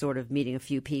than just sort of meeting a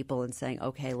few people and saying,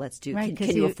 okay, let's do, right,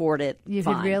 can you afford it? You've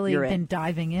Fine, really you're been in.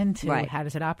 diving into Right. how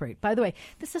does it operate. By the way,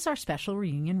 this is our special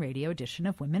reunion radio edition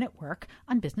of Women at Work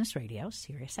on Business Radio,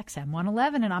 Sirius XM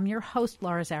 111, and I'm your host,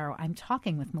 Laura Zarrow. I'm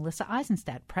talking with Melissa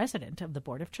Eisenstadt, president of the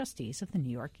Board of Trustees of the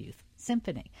New York Youth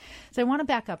Symphony. So I want to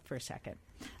back up for a second.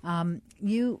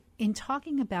 You, in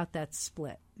talking about that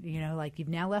split, like you've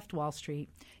now left Wall Street,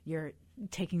 you're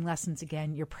taking lessons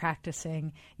again, you're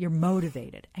practicing, you're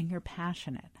motivated, and you're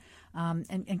passionate.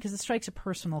 And because it strikes a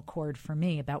personal chord for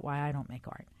me about why I don't make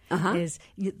art, is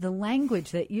the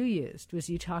language that you used was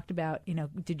you talked about,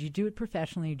 did you do it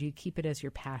professionally or do you keep it as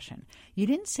your passion? You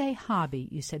didn't say hobby,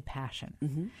 you said passion.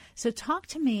 Mm-hmm. So talk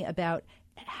to me about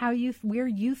where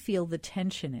you feel the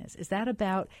tension is. Is that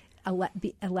about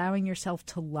allowing yourself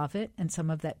to love it and some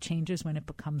of that changes when it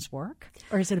becomes work?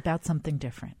 Or is it about something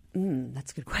different?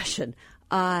 That's a good question.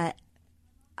 I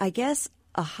guess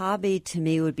a hobby to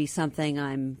me would be something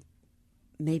I'm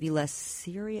maybe less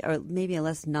serious or maybe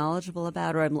less knowledgeable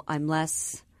about, or I'm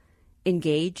less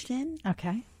engaged in.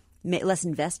 Okay. Less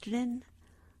invested in.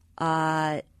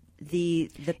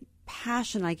 The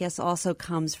passion, I guess, also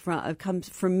comes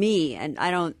from me, and I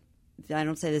don't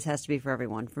say this has to be for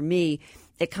everyone. For me,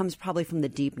 it comes probably from the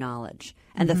deep knowledge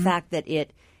and the fact that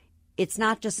it's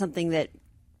not just something that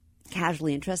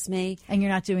casually interests me. And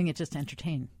you're not doing it just to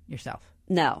entertain yourself.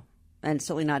 No, and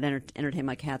certainly not entertain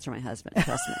my cats or my husband,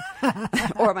 trust me,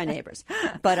 or my neighbors.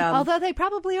 But although they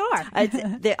probably are.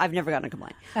 I've never gotten a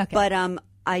complaint. Okay. But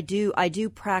I do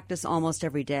practice almost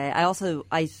every day.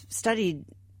 I studied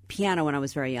piano when I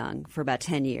was very young for about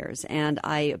 10 years. And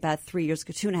about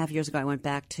 2.5 years ago, I went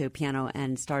back to piano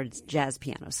and started jazz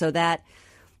piano. So that,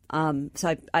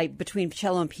 I between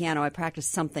cello and piano, I practice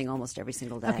something almost every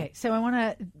single day. Okay, so I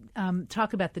want to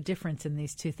talk about the difference in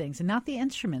these two things, and not the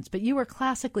instruments, but you were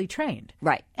classically trained.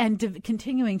 Right. And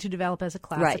continuing to develop as a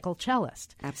classical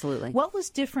cellist. Absolutely. What was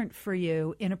different for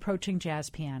you in approaching jazz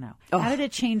piano? Oh. How did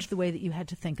it change the way that you had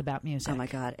to think about music? Oh, my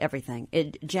God, everything.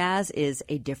 Jazz is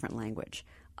a different language.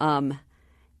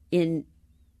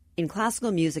 In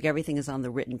classical music, everything is on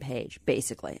the written page,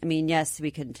 basically. I mean, yes,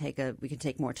 we can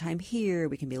take more time here.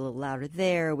 We can be a little louder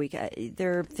there.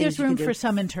 There are things There's room for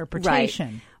some interpretation,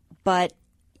 right. But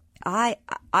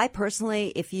I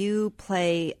personally, if you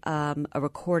play a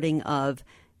recording of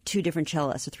 2 different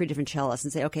cellists or 3 different cellists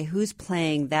and say, okay, who's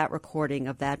playing that recording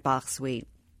of that Bach suite?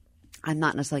 I'm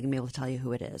not necessarily going to be able to tell you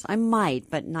who it is. I might,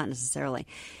 but not necessarily.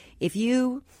 If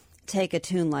you take a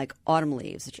tune like Autumn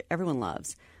Leaves, which everyone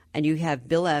loves, and you have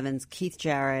Bill Evans, Keith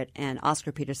Jarrett, and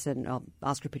Oscar Peterson,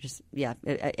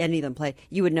 any of them play,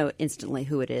 you would know instantly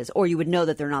who it is, or you would know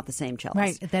that they're not the same cellist.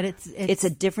 right? That it's a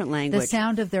different language. The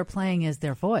sound of their playing is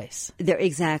their voice.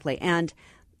 Exactly. And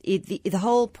the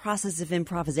whole process of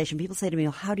improvisation, people say to me,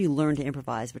 well, how do you learn to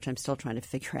improvise, which I'm still trying to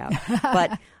figure out.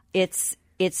 But it's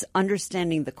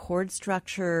understanding the chord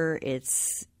structure,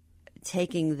 it's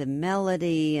taking the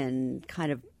melody and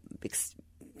kind of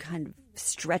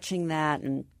stretching that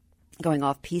and going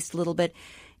off piece a little bit.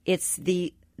 It's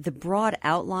the broad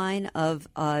outline of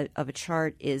a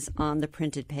chart is on the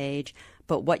printed page,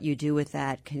 but what you do with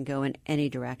that can go in any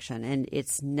direction, and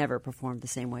it's never performed the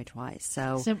same way twice.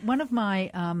 So one of my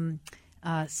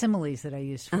similes that I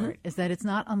use for it is that it's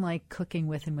not unlike cooking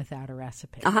with and without a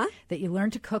recipe. That you learn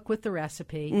to cook with the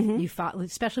recipe, you follow,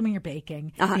 especially when you're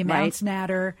baking. The amounts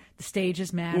matter, the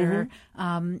stages matter,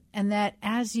 and that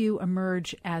as you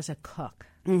emerge as a cook,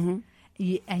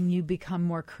 and you become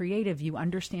more creative, you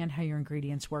understand how your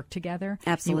ingredients work together.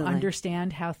 Absolutely. You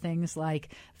understand how things like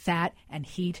fat and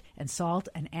heat and salt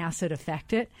and acid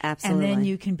affect it. Absolutely. And then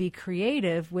you can be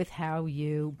creative with how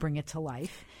you bring it to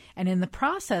life. And in the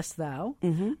process, though,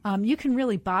 you can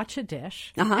really botch a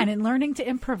dish. And in learning to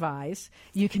improvise,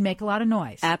 you can make a lot of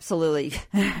noise. Absolutely.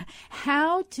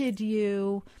 How did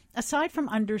you, aside from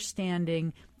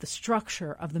understanding the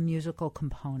structure of the musical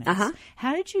components,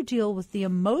 how did you deal with the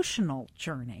emotional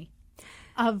journey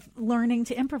of learning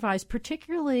to improvise,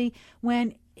 particularly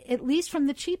when, at least from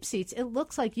the cheap seats, it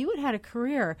looks like you had a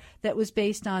career that was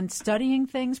based on studying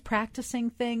things, practicing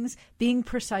things, being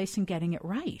precise and getting it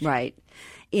right. Right.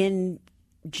 In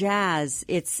jazz,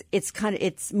 it's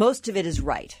most of it is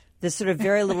right. There's sort of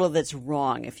very little that's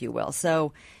wrong, if you will.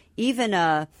 So even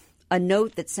a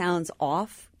note that sounds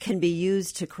off can be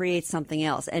used to create something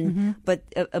else. And but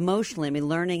emotionally, I mean,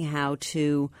 learning how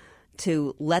to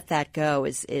let that go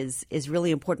is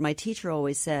really important. My teacher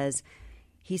always says,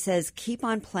 he says, keep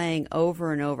on playing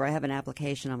over and over. I have an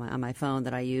application on my phone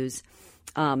that I use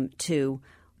to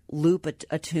loop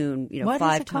a tune, what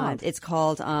 5 is it times. called? It's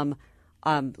called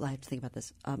I have to think about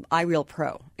this. iReal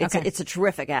Pro. It's a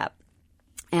terrific app.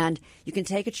 And you can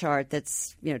take a chart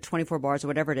that's 24 bars or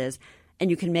whatever it is, and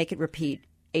you can make it repeat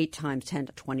 8 times, 10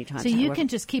 to 20 times. So you can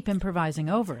just keep improvising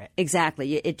over it.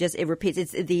 Exactly. It repeats.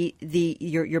 It's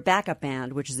your backup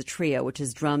band, which is a trio, which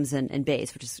is drums and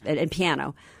bass, which is and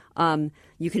piano.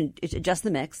 You can adjust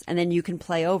the mix, and then you can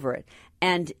play over it.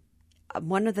 And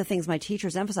one of the things my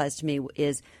teachers emphasized to me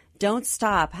is, don't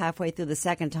stop halfway through the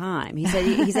second time. He said,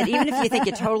 even if you think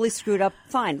you totally screwed up,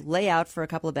 fine, lay out for a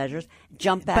couple of measures,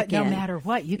 jump back in. But no matter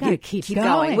what, you got to keep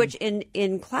going. Which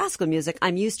in classical music,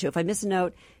 I'm used to. If I miss a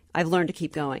note, I've learned to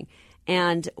keep going.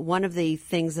 And one of the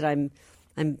things that I'm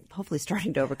hopefully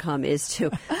starting to overcome is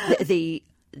to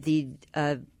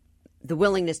the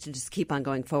willingness to just keep on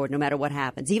going forward no matter what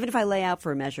happens. Even if I lay out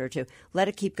for a measure or two, let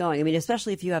it keep going. I mean,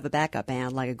 especially if you have a backup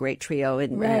band like a great trio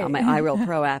on my iReal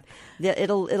Pro app,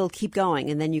 it'll keep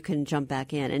going, and then you can jump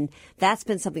back in. And that's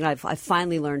been something I've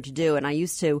finally learned to do. And I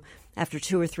used to, after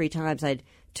 2 or 3 times, I'd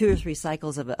 2 or 3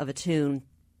 cycles of a tune,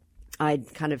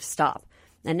 I'd kind of stop.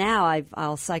 And now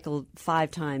I'll cycle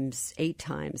 5 times, 8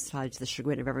 times, to the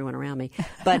chagrin of everyone around me.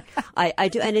 But I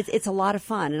do, and it's a lot of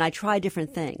fun, and I try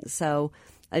different things. So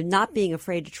not being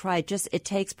afraid to try, it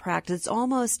takes practice. It's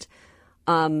almost,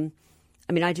 I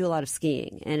do a lot of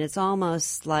skiing, and it's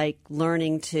almost like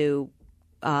learning to,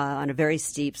 on a very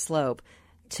steep slope,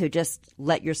 to just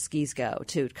let your skis go,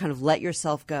 to kind of let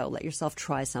yourself go, let yourself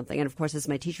try something. And of course, as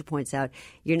my teacher points out,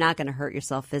 you're not going to hurt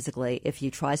yourself physically if you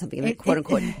try something that quote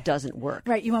unquote doesn't work.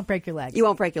 Right, you won't break your legs. You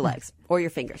won't break your legs or your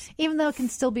fingers. Even though it can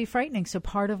still be frightening. So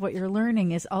part of what you're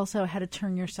learning is also how to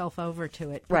turn yourself over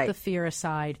to it, put the fear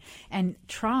aside, and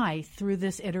try through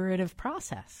this iterative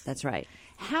process. That's right.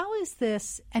 How is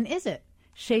this, and is it,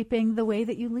 shaping the way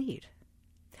that you lead?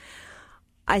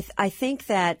 I think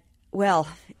that, well,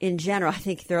 in general, I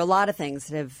think there are a lot of things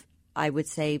that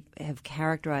have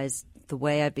characterized the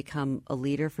way I've become a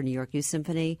leader for New York Youth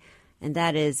Symphony, and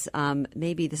that is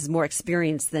maybe this is more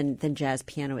experience than jazz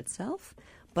piano itself,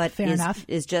 but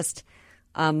is just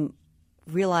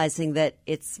realizing that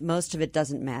most of it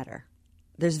doesn't matter.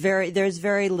 There's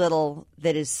very little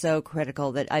that is so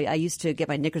critical that I used to get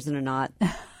my knickers in a knot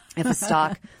if a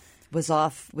stock was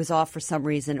off for some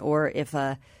reason, or if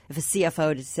a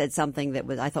CFO had said something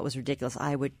that I thought was ridiculous,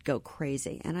 I would go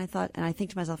crazy. And I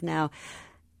think to myself now,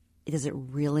 does it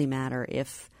really matter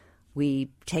if we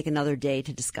take another day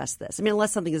to discuss this? I mean,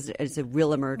 unless something is a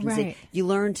real emergency, right. You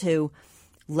learn to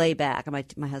lay back.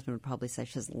 My husband would probably say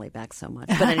she doesn't lay back so much,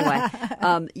 but anyway,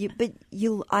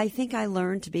 I think I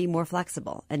learned to be more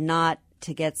flexible and not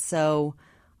to get so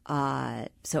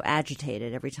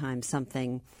agitated every time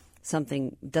something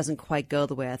doesn't quite go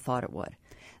the way I thought it would.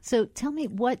 So tell me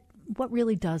what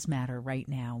really does matter right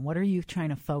now? What are you trying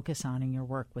to focus on in your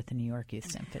work with the New York Youth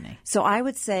Symphony? So I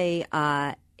would say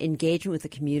engagement with the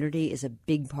community is a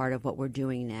big part of what we're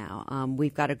doing now.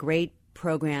 We've got a great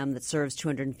program that serves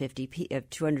 250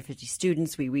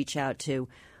 students. We reach out to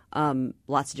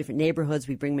lots of different neighborhoods.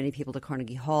 We bring many people to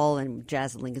Carnegie Hall and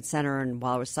Jazz at Lincoln Center and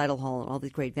Weill Recital Hall and all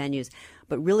these great venues.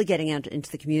 But really getting out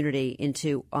into the community,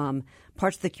 into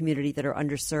parts of the community that are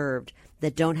underserved,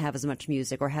 that don't have as much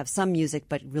music or have some music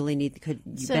but really could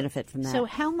benefit from that. So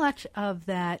how much of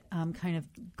that kind of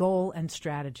goal and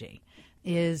strategy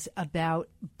is about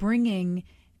bringing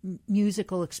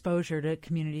musical exposure to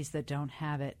communities that don't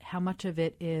have it? How much of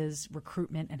it is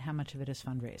recruitment and how much of it is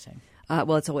fundraising?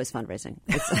 Well, it's always fundraising.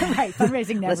 Right,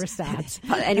 fundraising never stops.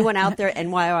 Anyone out there,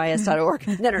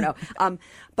 NYOIS.org. No.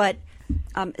 But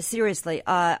seriously,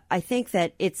 I think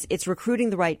that it's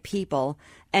recruiting the right people,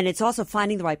 and it's also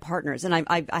finding the right partners. And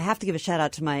I have to give a shout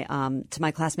out to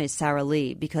my classmate Sarah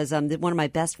Lee, because one of my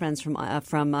best friends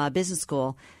from business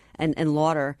school and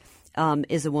Lauder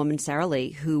is a woman, Sarah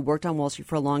Lee, who worked on Wall Street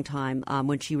for a long time.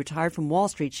 When she retired from Wall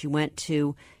Street, she went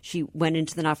into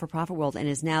the not-for-profit world and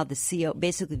is now the CEO,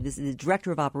 basically the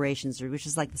director of operations, which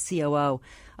is like the COO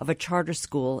of a charter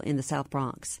school in the South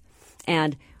Bronx.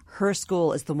 And her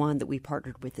school is the one that we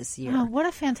partnered with this year. Oh, what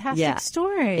a fantastic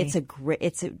story!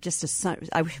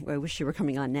 I wish she were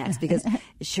coming on next because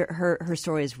her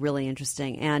story is really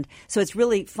interesting, and so it's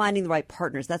really finding the right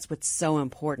partners. That's what's so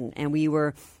important. And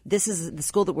this is the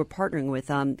school that we're partnering with,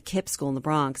 KIPP School in the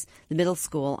Bronx, the middle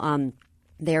school.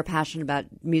 They are passionate about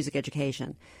music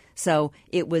education. So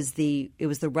it was the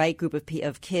right group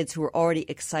of kids who were already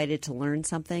excited to learn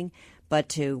something, but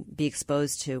to be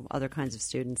exposed to other kinds of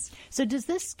students. So does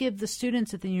this give the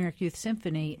students at the New York Youth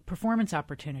Symphony performance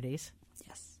opportunities?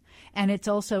 Yes. And it's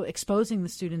also exposing the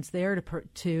students there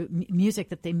to music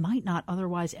that they might not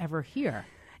otherwise ever hear.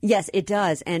 Yes, it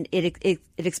does. And it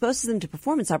exposes them to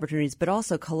performance opportunities, but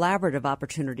also collaborative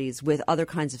opportunities with other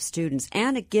kinds of students.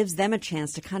 And it gives them a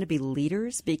chance to kind of be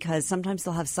leaders, because sometimes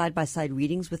they'll have side-by-side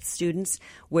readings with students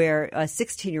where a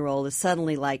 16-year-old is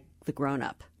suddenly like the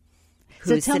grown-up.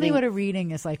 So tell me what a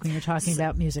reading is like when you're talking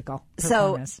about musical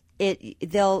performance. So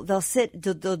they'll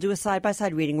do a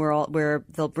side-by-side reading where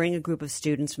they'll bring a group of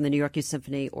students from the New York Youth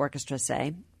Symphony Orchestra,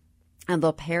 say, and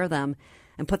they'll pair them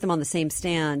and put them on the same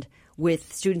stand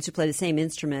with students who play the same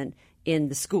instrument in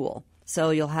the school.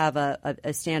 So you'll have a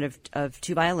stand of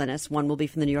two violinists. One will be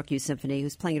from the New York Youth Symphony,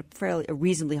 who's playing at a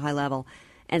reasonably high level,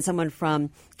 and someone from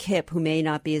KIPP who may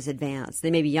not be as advanced.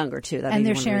 They may be younger too. And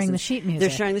they're sharing the sheet music. They're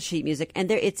sharing the sheet music, and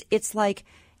it's like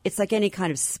any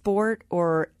kind of sport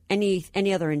or any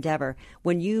other endeavor.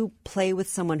 When you play with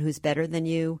someone who's better than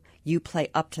you play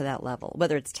up to that level,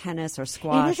 whether it's tennis or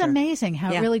squash. It is amazing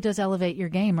how it really does elevate your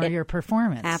game or your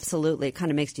performance. Absolutely. It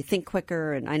kind of makes you think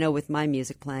quicker. And I know with my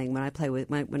music playing, when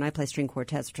I play string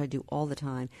quartets, which I do all the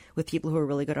time, with people who are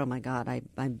really good, oh my God,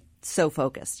 I'm so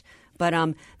focused. But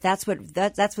that's what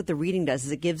the reading does,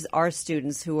 is it gives our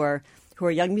students who are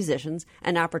young musicians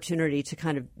an opportunity to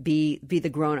kind of be the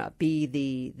grown-up, be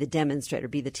the demonstrator,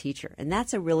 be the teacher. And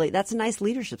that's a nice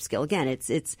leadership skill. Again,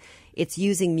 it's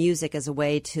using music as a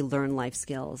way to learn life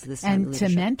skills. And to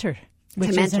mentor.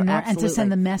 And to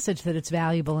send the message that it's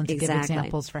valuable and to give Exactly.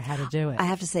 examples for how to do it. I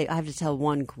have to tell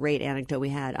one great anecdote we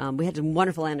had. We had some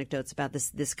wonderful anecdotes about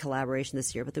this collaboration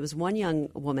this year, but there was one young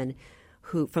woman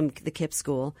who from the KIPP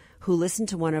school who listened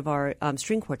to one of our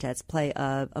string quartets play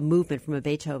a movement from a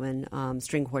Beethoven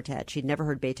string quartet. She'd never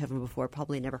heard Beethoven before,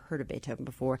 probably never heard of Beethoven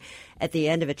before. At the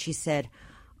end of it, she said,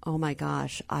 "Oh my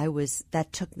gosh,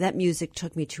 that music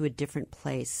took me to a different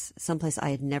place, someplace I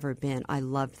had never been. I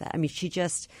loved that." I mean,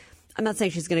 I'm not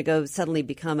saying she's going to go suddenly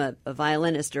become a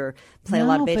violinist or play a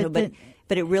lot of Beethoven,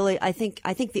 but it really, I think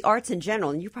the arts in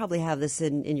general, and you probably have this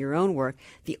in your own work,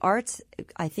 the arts,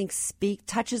 I think,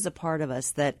 touches a part of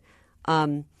us that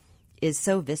is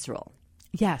so visceral.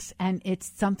 Yes, and it's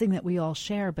something that we all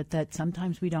share, but that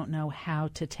sometimes we don't know how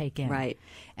to take in. Right.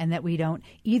 And that we don't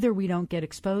get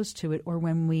exposed to it, or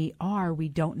when we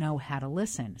don't know how to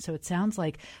listen. So it sounds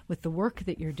like with the work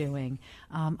that you're doing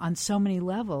on so many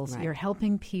levels, Right. you're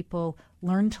helping people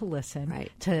learn to listen,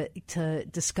 Right. to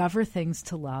discover things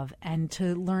to love, and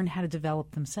to learn how to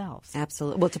develop themselves.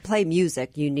 Absolutely. Well, to play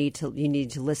music, you need to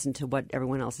listen to what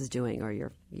everyone else is doing,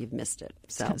 or you've missed it.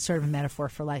 So It's sort of a metaphor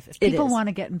for life. If It people is. want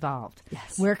to get involved,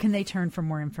 Yes. where can they turn for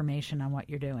more information on what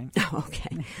you're doing?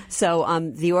 Okay. So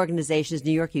the organization is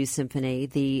New York Youth Symphony.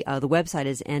 The website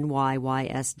is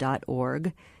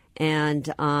nyys.org.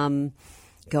 And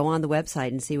go on the website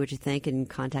and see what you think and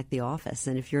contact the office.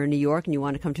 And if you're in New York and you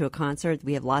want to come to a concert,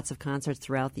 we have lots of concerts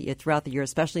throughout the year,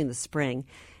 especially in the spring.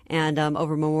 And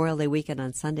over Memorial Day weekend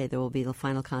on Sunday, there will be the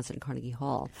final concert in Carnegie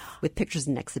Hall with pictures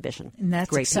and exhibition. And that's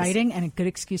Great exciting piece. and a good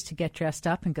excuse to get dressed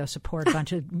up and go support a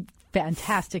bunch of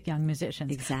fantastic young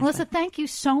musicians. Exactly. Melissa, thank you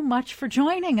so much for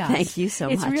joining us. Thank you so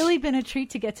It's much. really been a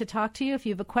treat to get to talk to you. If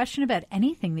you have a question about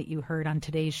anything that you heard on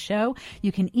today's show,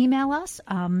 you can email us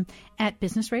at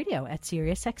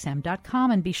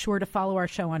businessradio@SiriusXM.com, and be sure to follow our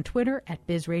show on Twitter at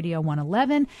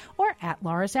BizRadio111 or at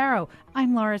Laura Zarrow.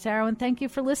 I'm Laura Zarrow, and thank you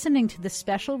for listening to this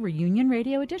special reunion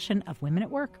radio edition of Women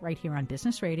at Work right here on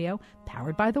Business Radio,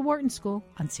 powered by the Wharton School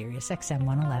on SiriusXM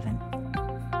 111.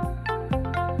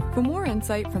 For more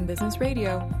insight from Business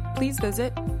Radio, please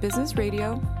visit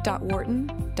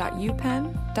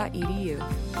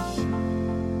businessradio.wharton.upenn.edu.